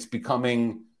 like it's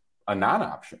becoming a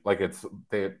non-option. Like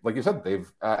like you said,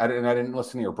 I didn't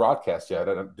listen to your broadcast yet.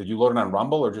 Did you load it on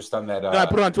Rumble or just on that? No, I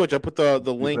put it on Twitch. I put the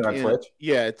link in. Twitch?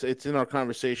 Yeah, it's in our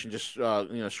conversation. Just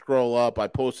scroll up. I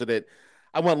posted it.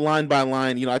 I went line by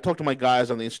line. I talked to my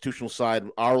guys on the institutional side,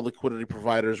 our liquidity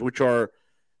providers, which are,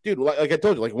 dude, like I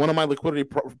told you, like one of my liquidity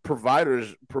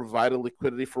providers provided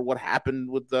liquidity for what happened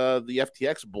with the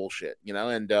FTX bullshit,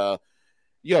 and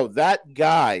that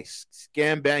guy,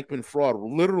 scam, bankman, fraud,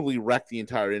 literally wrecked the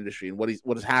entire industry and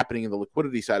what is happening in the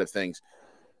liquidity side of things.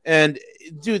 And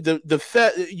dude, the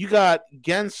Fed, you got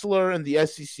Gensler and the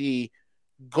SEC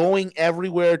going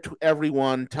everywhere to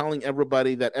everyone, telling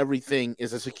everybody that everything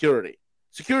is a security.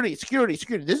 Security.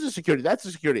 This is security. That's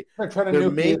a security. They're trying to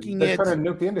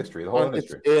nuke the industry, the whole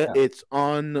industry. It's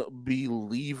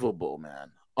unbelievable,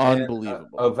 man.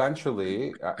 Unbelievable. And,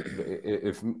 eventually,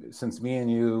 since me and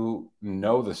you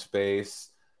know the space,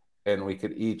 and we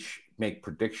could each make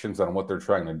predictions on what they're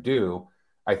trying to do,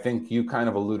 I think you kind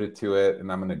of alluded to it,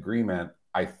 and I'm in agreement.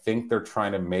 I think they're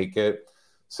trying to make it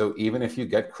so even if you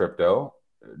get crypto,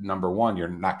 number one, you're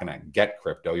not going to get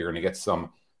crypto. You're going to get some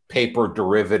paper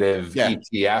derivative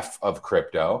ETF of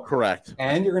crypto. Correct.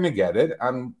 And you're going to get it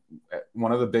on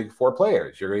one of the big four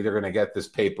players. You're either going to get this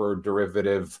paper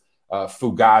derivative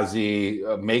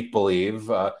Fugazi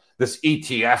make-believe, this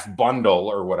ETF bundle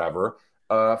or whatever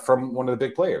from one of the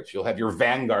big players. You'll have your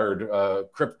Vanguard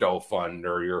crypto fund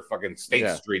or your fucking State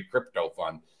Street crypto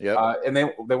fund. And they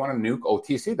want to nuke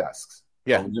OTC desks.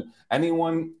 Yeah.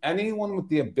 Anyone with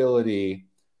the ability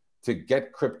to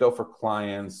get crypto for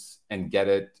clients and get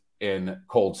it in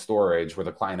cold storage where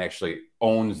the client actually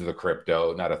owns the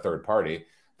crypto, not a third party,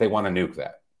 they want to nuke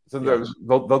that. So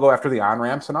they'll go after the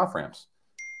on-ramps and off-ramps.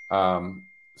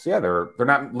 They're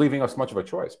not leaving us much of a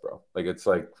choice, bro. Like it's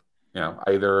like,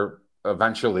 either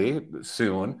eventually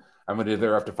soon I'm going to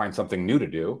either have to find something new to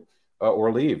do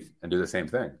or leave and do the same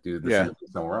thing, same thing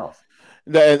somewhere else.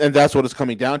 And that's what it's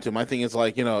coming down to. My thing is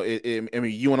like, I mean,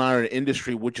 you and I are in an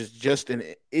industry which is just in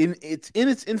its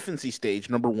infancy stage,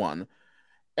 number one.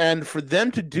 And for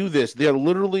them to do this, they're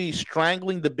literally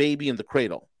strangling the baby in the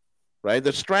cradle, right?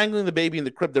 They're strangling the baby in the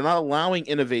crib. They're not allowing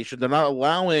innovation. They're not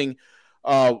allowing,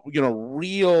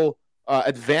 real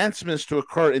advancements to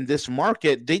occur in this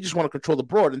market. They just want to control the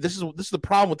broad. And this is the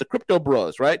problem with the crypto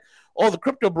bros, right? All the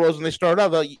crypto bros, when they start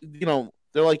out,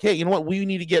 they're like, hey, you know what? We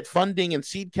need to get funding and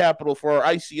seed capital for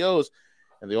our ICOs.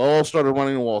 And they all started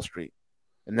running to Wall Street.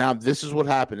 And now this is what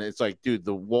happened. It's like, dude,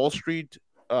 the Wall Street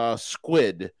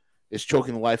squid is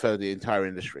choking the life out of the entire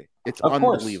industry. It's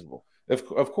unbelievable.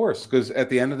 Of course, because at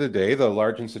the end of the day, the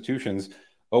large institutions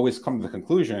always come to the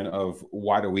conclusion of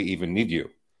why do we even need you?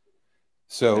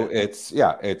 So it's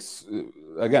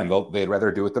again, they'd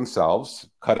rather do it themselves,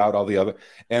 cut out all the other.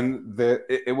 And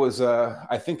it was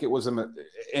I think it was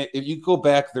if you go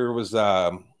back, there was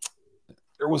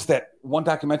that one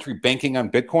documentary, Banking on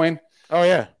Bitcoin. Oh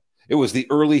yeah, it was the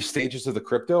early stages of the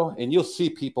crypto, and you'll see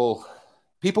people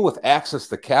with access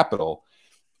to capital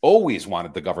always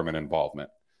wanted the government involvement.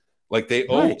 Like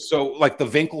so like the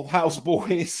Winklehouse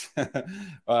boys,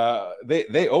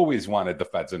 they always wanted the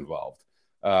feds involved.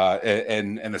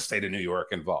 and the state of New York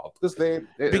involved, because it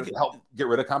would help get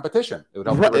rid of competition. It would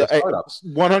help get rid of startups.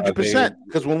 100%.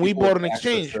 Because when we bought an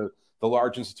exchange, the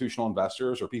large institutional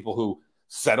investors or people who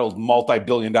settled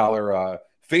multi-billion-dollar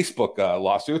Facebook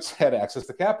lawsuits had access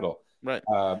to capital. Right.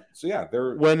 So yeah,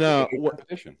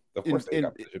 competition. Of course, they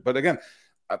competition. But again,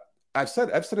 we've said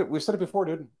it before,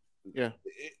 dude. Yeah.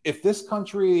 If this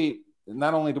country,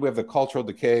 not only do we have the cultural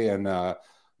decay and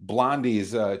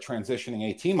blondies transitioning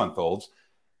 18-month-olds,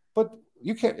 but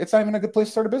you can't. It's not even a good place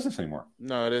to start a business anymore.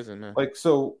 No, it isn't. Man. Like,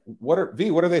 so what are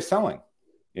they selling?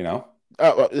 You know,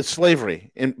 it's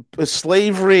slavery,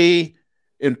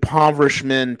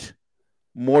 impoverishment,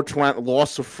 more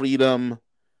loss of freedom.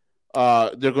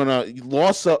 They're gonna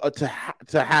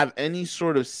to have any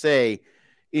sort of say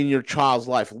in your child's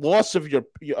life, loss of your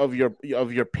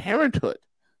parenthood.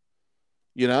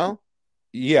 You know.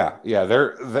 Yeah.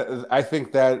 I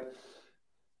think that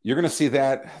you're going to see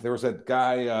that. There was that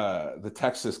guy, the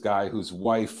Texas guy, whose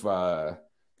wife. Oh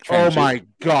my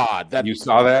God! You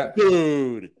saw that,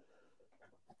 dude.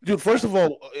 First of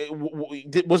all,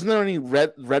 wasn't there any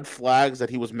red flags that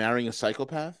he was marrying a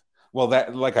psychopath? Well,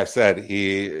 that, like I said,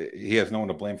 he has no one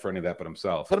to blame for any of that but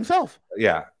himself.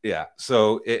 Yeah.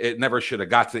 So it never should have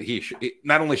got to.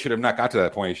 Not only should have not got to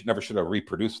that point, he never should have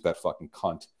reproduced that fucking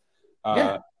cunt.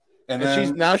 Yeah. And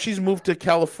then, she's moved to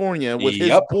California with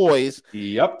his boys.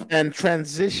 Yep. And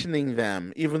transitioning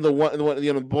them, even though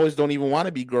the boys don't even want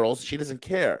to be girls, she doesn't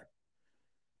care.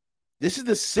 This is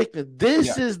the sickness.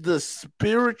 This is the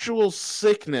spiritual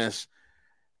sickness.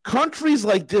 Countries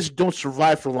like this don't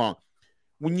survive for long.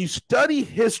 When you study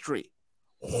history,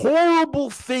 horrible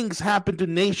things happen to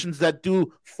nations that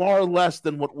do far less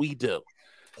than what we do.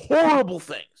 Horrible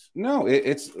things. No,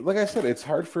 it's like I said, it's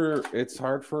hard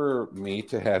for me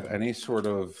to have any sort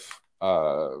of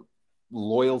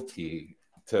loyalty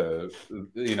to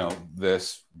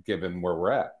this, given where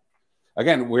we're at.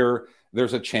 Again,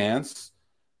 there's a chance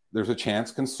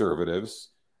conservatives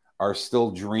are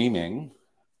still dreaming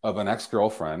of an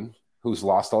ex-girlfriend who's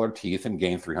lost all her teeth and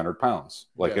gained 300 pounds.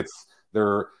 Like, it's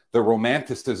the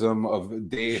romanticism of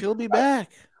Dave. She'll be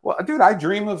back. Well, dude, I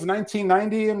dream of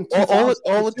 1990 and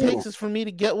all it takes is for me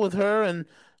to get with her,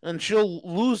 and she'll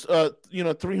lose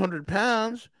 300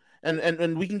 pounds,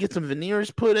 and we can get some veneers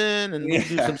put in, and we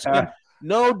can do some skin.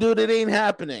 No, dude, it ain't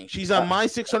happening. She's on my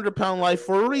 600-pound life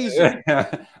for a reason.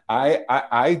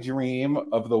 I dream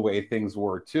of the way things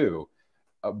were too,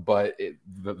 but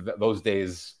those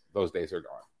days are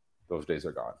gone. Those days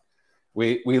are gone.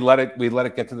 We let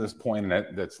it get to this point,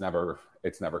 and it's never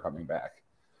coming back.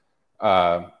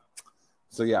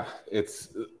 So yeah, it's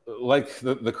like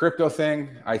the crypto thing.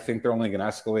 I think they're only going to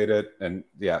escalate it, and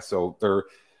yeah, so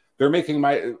they're making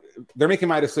my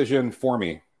decision for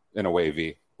me in a way.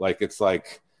 V, like, it's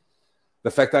like the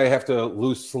fact that I have to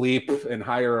lose sleep and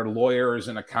hire lawyers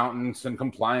and accountants and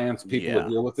compliance people to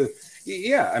deal with it.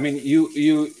 Yeah, I mean,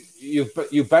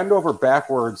 you bend over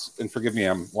backwards, and forgive me,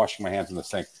 I'm washing my hands in the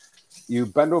sink. You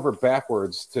bend over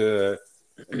backwards to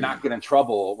not get in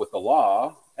trouble with the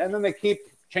law, and then they keep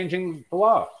changing the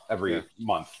law every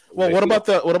month. Well, what about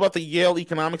the Yale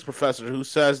economics professor who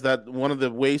says that one of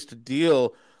the ways to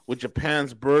deal with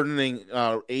Japan's burdening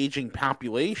aging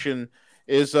population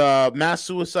is mass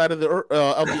suicide of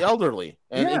the elderly,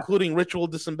 and including ritual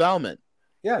disembowelment?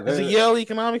 Yeah, he's a Yale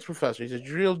economics professor. He's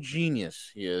a real genius.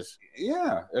 He is.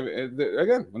 Yeah.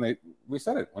 Again, we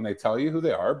said it, when they tell you who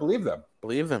they are, believe them.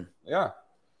 Believe them. Yeah.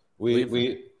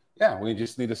 We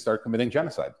just need to start committing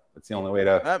genocide. That's the only way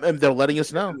to. And they're letting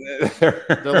us know.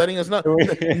 They're letting us know.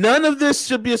 None of this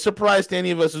should be a surprise to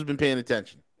any of us who's been paying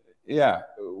attention. Yeah,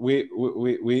 we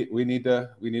need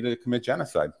to commit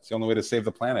genocide. It's the only way to save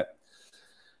the planet.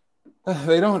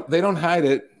 They don't hide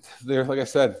it. They're, like I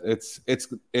said,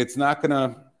 it's not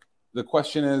gonna. The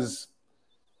question is,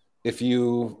 if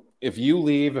you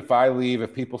leave, if I leave,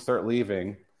 if people start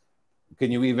leaving,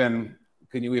 can you even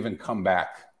come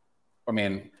back? I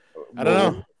mean, I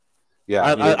don't know. Yeah,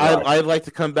 I'd like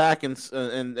to come back and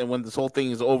when this whole thing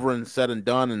is over and said and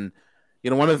done, and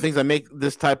one of the things that make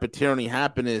this type of tyranny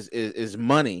happen is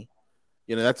money.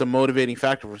 That's a motivating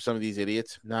factor for some of these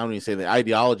idiots. Now, when you say the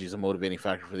ideology is a motivating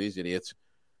factor for these idiots,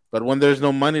 but when there's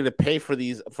no money to pay for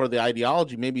the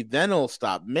ideology, maybe then it'll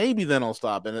stop.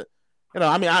 And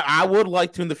I would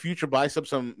like to in the future buy up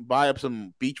some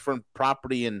beachfront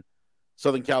property in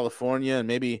Southern California, and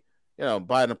maybe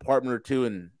buy an apartment or two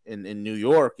in New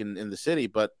York in the city.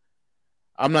 But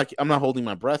I'm not holding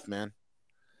my breath, man.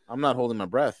 I'm not holding my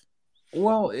breath.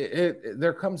 Well,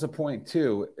 there comes a point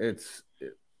too. It's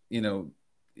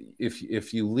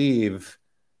if you leave,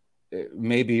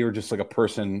 maybe you're just like a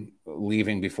person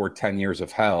leaving before 10 years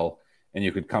of hell, and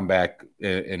you could come back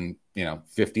in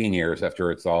 15 years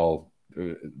after it's all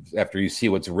after you see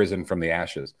what's risen from the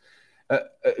ashes.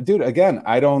 Dude, again,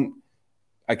 I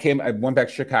went back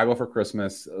to Chicago for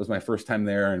Christmas. It was my first time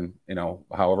there in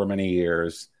however many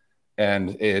years,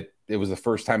 and it was the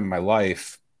first time in my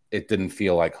life it didn't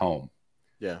feel like home.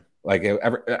 Yeah, like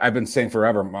I've been saying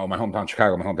forever, my hometown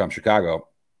Chicago,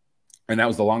 and that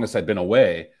was the longest I'd been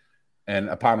away. And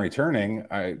upon returning,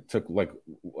 I took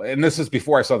and this is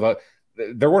before I saw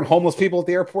there weren't homeless people at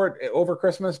the airport over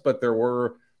Christmas, but there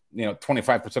were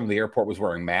 25% of the airport was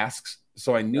wearing masks.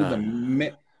 So I knew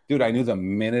I knew the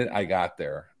minute I got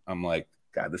there, I'm like,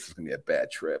 God, this is gonna be a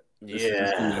bad trip.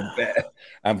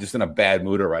 I'm just in a bad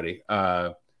mood already.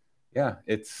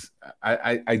 It's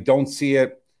I don't see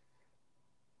it.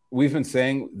 We've been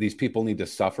saying these people need to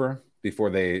suffer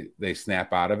before they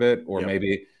snap out of it, or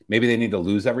maybe they need to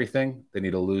lose everything. They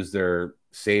need to lose their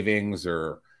savings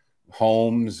or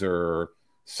homes or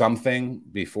something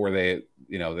before they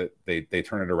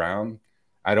turn it around.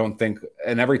 I don't think,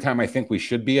 and every time I think we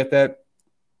should be at that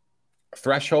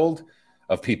threshold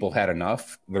of people had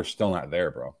enough, they're still not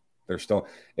there, bro. They're still,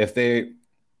 if they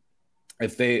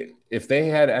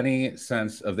had any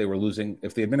sense of they were losing,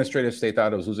 if the administrative state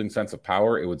thought it was losing sense of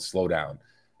power, it would slow down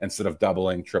instead of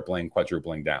doubling, tripling,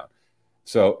 quadrupling down.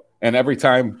 So, and every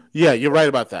time, you're right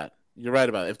about that. You're right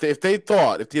about it. If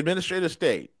the administrative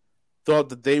state thought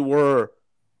that they were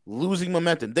losing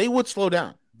momentum, they would slow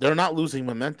down. They're not losing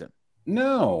momentum.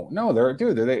 No,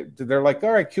 they're like,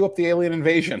 all right, cue up the alien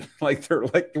invasion. Like, they're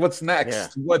like, what's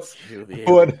next? Cue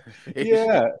the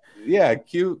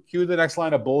next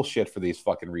line of bullshit for these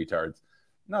fucking retards.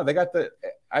 No,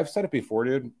 I've said it before,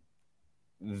 dude.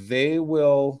 They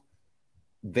will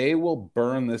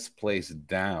burn this place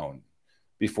down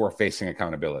before facing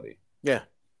accountability. Yeah.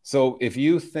 So if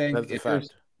you think,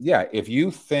 the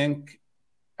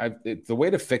way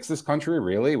to fix this country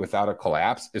really without a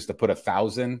collapse is to put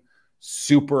 1,000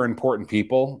 super important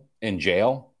people in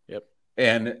jail. Yep.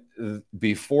 And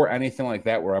before anything like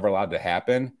that were ever allowed to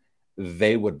happen,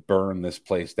 they would burn this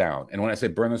place down. And when I say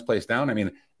burn this place down, I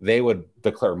mean, they would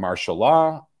declare martial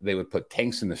law. They would put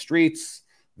tanks in the streets.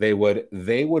 They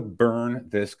would burn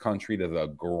this country to the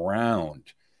ground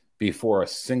before a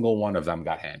single one of them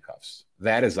got handcuffs.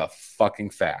 That is a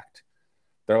fucking fact.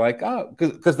 They're like, oh,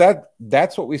 because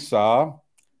that's what we saw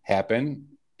happen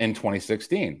in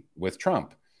 2016 with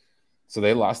Trump. So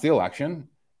they lost the election.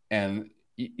 And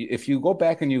if you go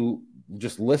back and you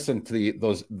just listen to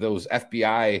those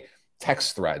FBI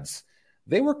text threads,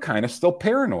 they were kind of still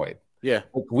paranoid. Yeah.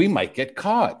 Like, we might get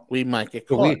caught.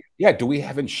 Do we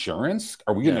have insurance?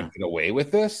 Are we going to get away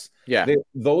with this? Yeah.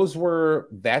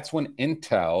 That's when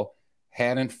Intel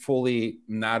hadn't fully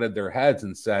nodded their heads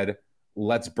and said,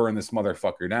 let's burn this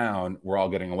motherfucker down. We're all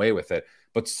getting away with it.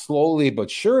 But slowly but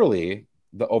surely,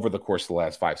 over the course of the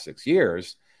last 5-6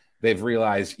 years, they've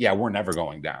realized, we're never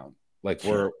going down. Like,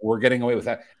 we're getting away with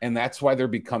that. And that's why they're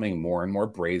becoming more and more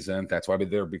brazen. That's why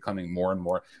they're becoming more and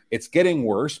more. It's getting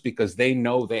worse because they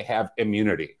know they have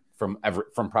immunity from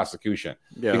prosecution.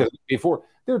 Yeah. Because before,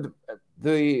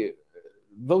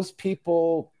 those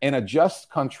people in a just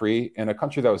country, in a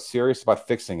country that was serious about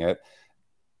fixing it,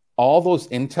 all those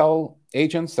intel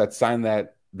agents that signed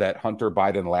that Hunter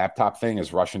Biden laptop thing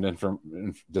as Russian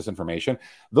disinformation,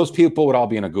 those people would all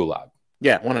be in a gulag.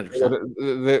 Yeah,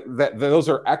 100%. Those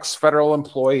are ex-federal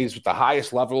employees with the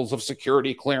highest levels of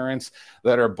security clearance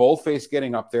that are bold-faced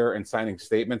getting up there and signing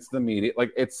statements to the media.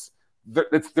 Like,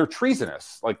 they're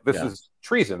treasonous. Like, this is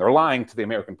treason. They're lying to the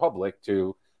American public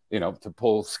to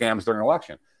pull scams during an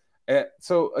election.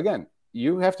 So again,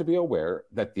 you have to be aware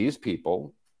that these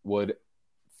people would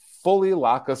fully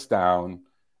lock us down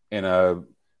in a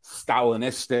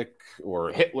Stalinistic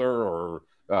or Hitler or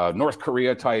North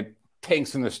Korea type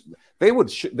tanks in this. They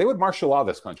would martial law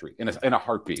this country in a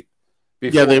heartbeat.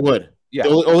 They would. Yeah. The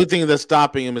only thing that's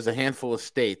stopping them is a handful of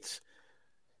states.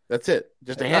 That's it.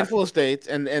 Just a handful of states,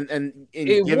 and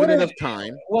given enough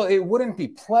time. Well, it wouldn't be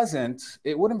pleasant.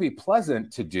 It wouldn't be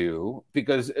pleasant to do,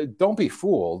 because don't be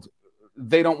fooled.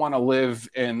 They don't want to live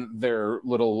in their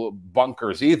little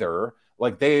bunkers either.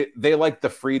 Like, they like the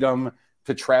freedom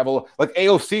to travel. Like,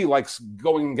 AOC likes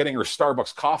going and getting her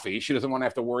Starbucks coffee. She doesn't want to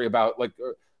have to worry about, like,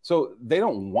 so they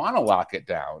don't want to lock it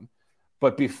down.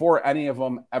 But before any of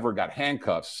them ever got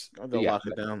handcuffs, they'll lock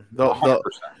it down.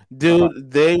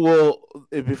 They will,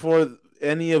 before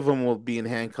any of them will be in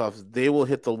handcuffs, they will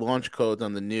hit the launch codes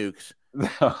on the nukes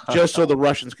just so the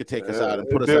Russians could take us out and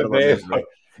put us out of our misery.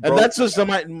 And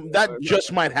that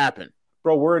just might happen.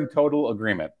 Bro, we're in total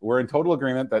agreement. We're in total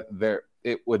agreement that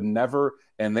it would never,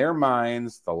 in their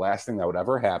minds, the last thing that would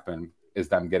ever happen is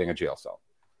them getting a jail cell.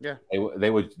 Yeah,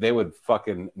 they would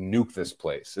fucking nuke this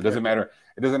place. It doesn't matter.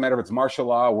 It doesn't matter if it's martial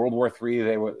law, World War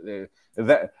III.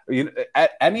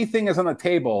 Anything is on the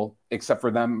table except for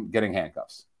them getting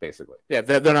handcuffs, basically. Yeah,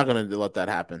 they're not going to let that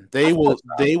happen. They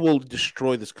will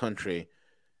destroy this country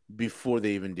before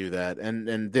they even do that,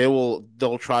 and they'll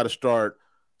try to start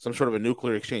some sort of a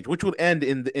nuclear exchange, which would end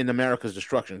in America's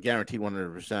destruction, guaranteed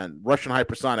 100%. Russian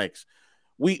hypersonics.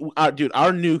 Our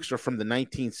nukes are from the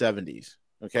 1970s.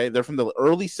 Okay, they're from the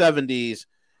early 70s,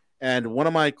 and one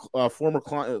of my former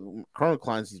current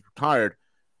clients, he's retired,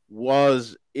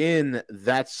 was in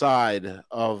that side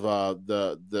of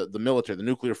the military, the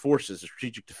nuclear forces, the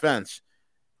strategic defense,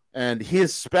 and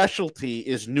his specialty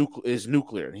is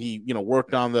nuclear. He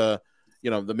worked on the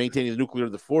maintaining the nuclear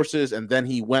of the forces, and then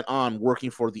he went on working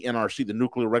for the NRC, the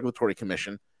Nuclear Regulatory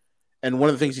Commission. And one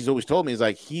of the things he's always told me is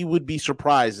like he would be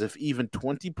surprised if even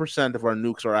 20% of our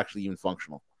nukes are actually even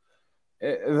functional.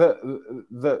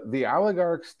 The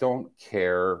oligarchs don't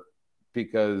care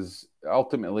because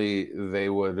ultimately they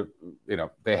would,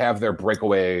 they have their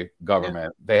breakaway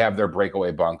government, they have their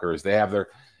breakaway bunkers, they have their.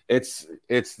 It's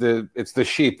the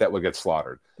sheep that would get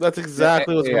slaughtered. That's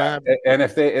exactly what's going to happen. And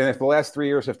if the last 3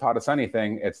 years have taught us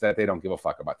anything, it's that they don't give a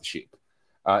fuck about the sheep.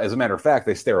 As a matter of fact,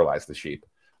 they sterilize the sheep.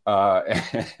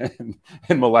 And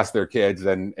molest their kids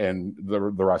and the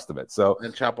rest of it. So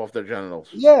and chop off their genitals.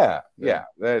 Yeah.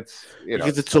 That's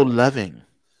because it's so loving.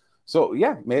 So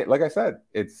yeah, like I said,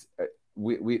 it's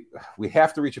we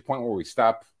have to reach a point where we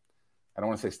stop. I don't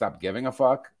want to say stop giving a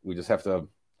fuck. We just have to.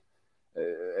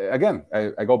 Again,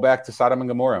 I go back to Sodom and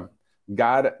Gomorrah.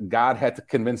 God had to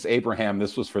convince Abraham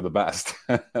this was for the best.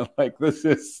 Like this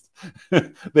is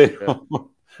they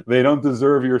don't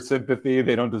deserve your sympathy.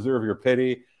 They don't deserve your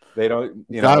pity. They don't.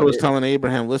 God was telling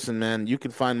Abraham, "Listen, man, you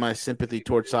can find my sympathy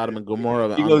towards Sodom and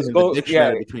Gomorrah." He goes, "Go,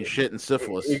 between shit and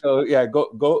syphilis." He goes,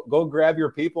 go grab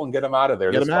your people and get them out of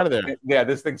there. Get them out of there. Yeah,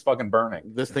 this thing's fucking burning.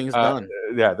 This thing's done.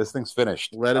 Yeah, this thing's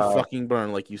finished. Let it fucking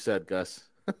burn, like you said, Gus.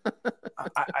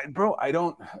 Bro, I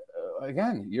don't.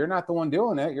 Again, you're not the one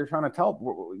doing it. You're trying to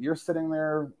tell. You're sitting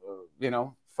there,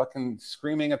 fucking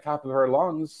screaming at the top of our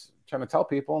lungs, trying to tell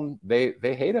people, and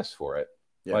they hate us for it.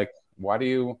 Yeah. Like, why do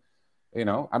you?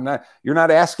 You're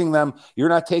not asking them, you're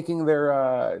not taking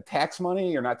their tax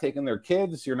money, you're not taking their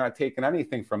kids, you're not taking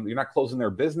anything you're not closing their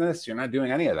business, you're not doing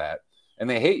any of that. And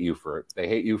they hate you for it. They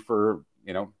hate you for,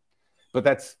 but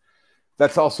that's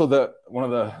also one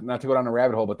of the, not to go down a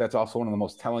rabbit hole, but that's also one of the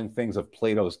most telling things of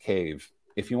Plato's cave.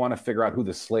 If you want to figure out who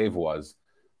the slave was,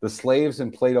 the slaves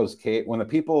in Plato's cave, when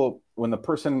the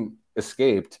person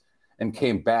escaped and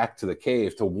came back to the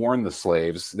cave to warn the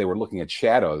slaves, they were looking at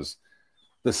shadows.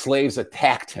 The slaves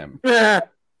attacked him. So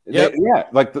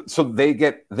they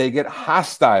get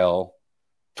hostile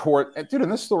toward. Dude,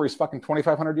 and this story is fucking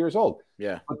 2,500 years old.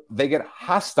 Yeah, but they get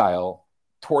hostile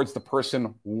towards the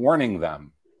person warning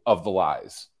them of the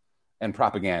lies and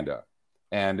propaganda,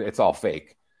 and it's all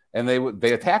fake. And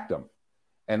they attacked them,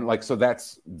 and so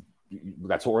that's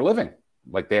what we're living.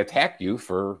 Like they attack you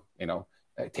for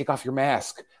take off your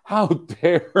mask. How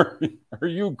dare are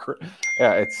you?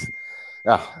 Yeah, it's.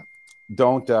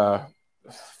 Don't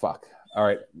fuck. All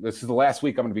right, this is the last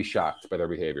week I'm going to be shocked by their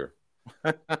behavior.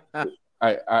 I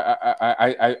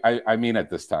mean it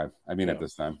this time. It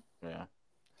this time. Yeah.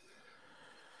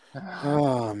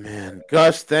 Oh man,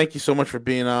 Gus, thank you so much for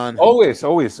being on. Always.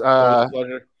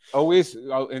 Pleasure. Always.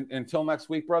 Until next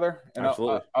week, brother. And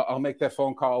absolutely. I'll make that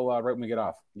phone call right when we get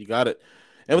off. You got it.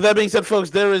 And with that being said, folks,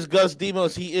 there is Gus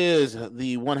Demos. He is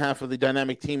the one half of the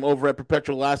dynamic team over at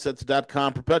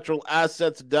perpetualassets.com.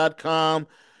 Perpetualassets.com.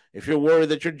 If you're worried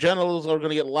that your genitals are going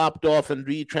to get lopped off and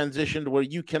be transitioned where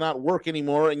you cannot work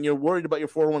anymore and you're worried about your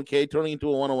 401k turning into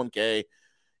a 101k,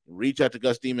 reach out to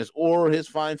Gus Demos or his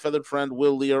fine feathered friend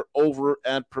Will Lear over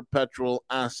at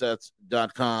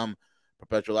perpetualassets.com.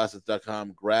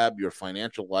 Perpetualassets.com. Grab your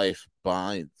financial life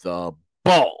by the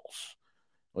balls.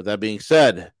 With that being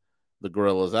said, the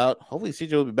Gorilla's out. Hopefully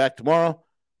CJ will be back tomorrow.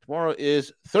 Tomorrow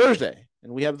is Thursday,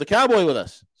 and we have the Cowboy with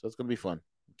us, so it's going to be fun.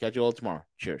 Catch you all tomorrow.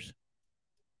 Cheers.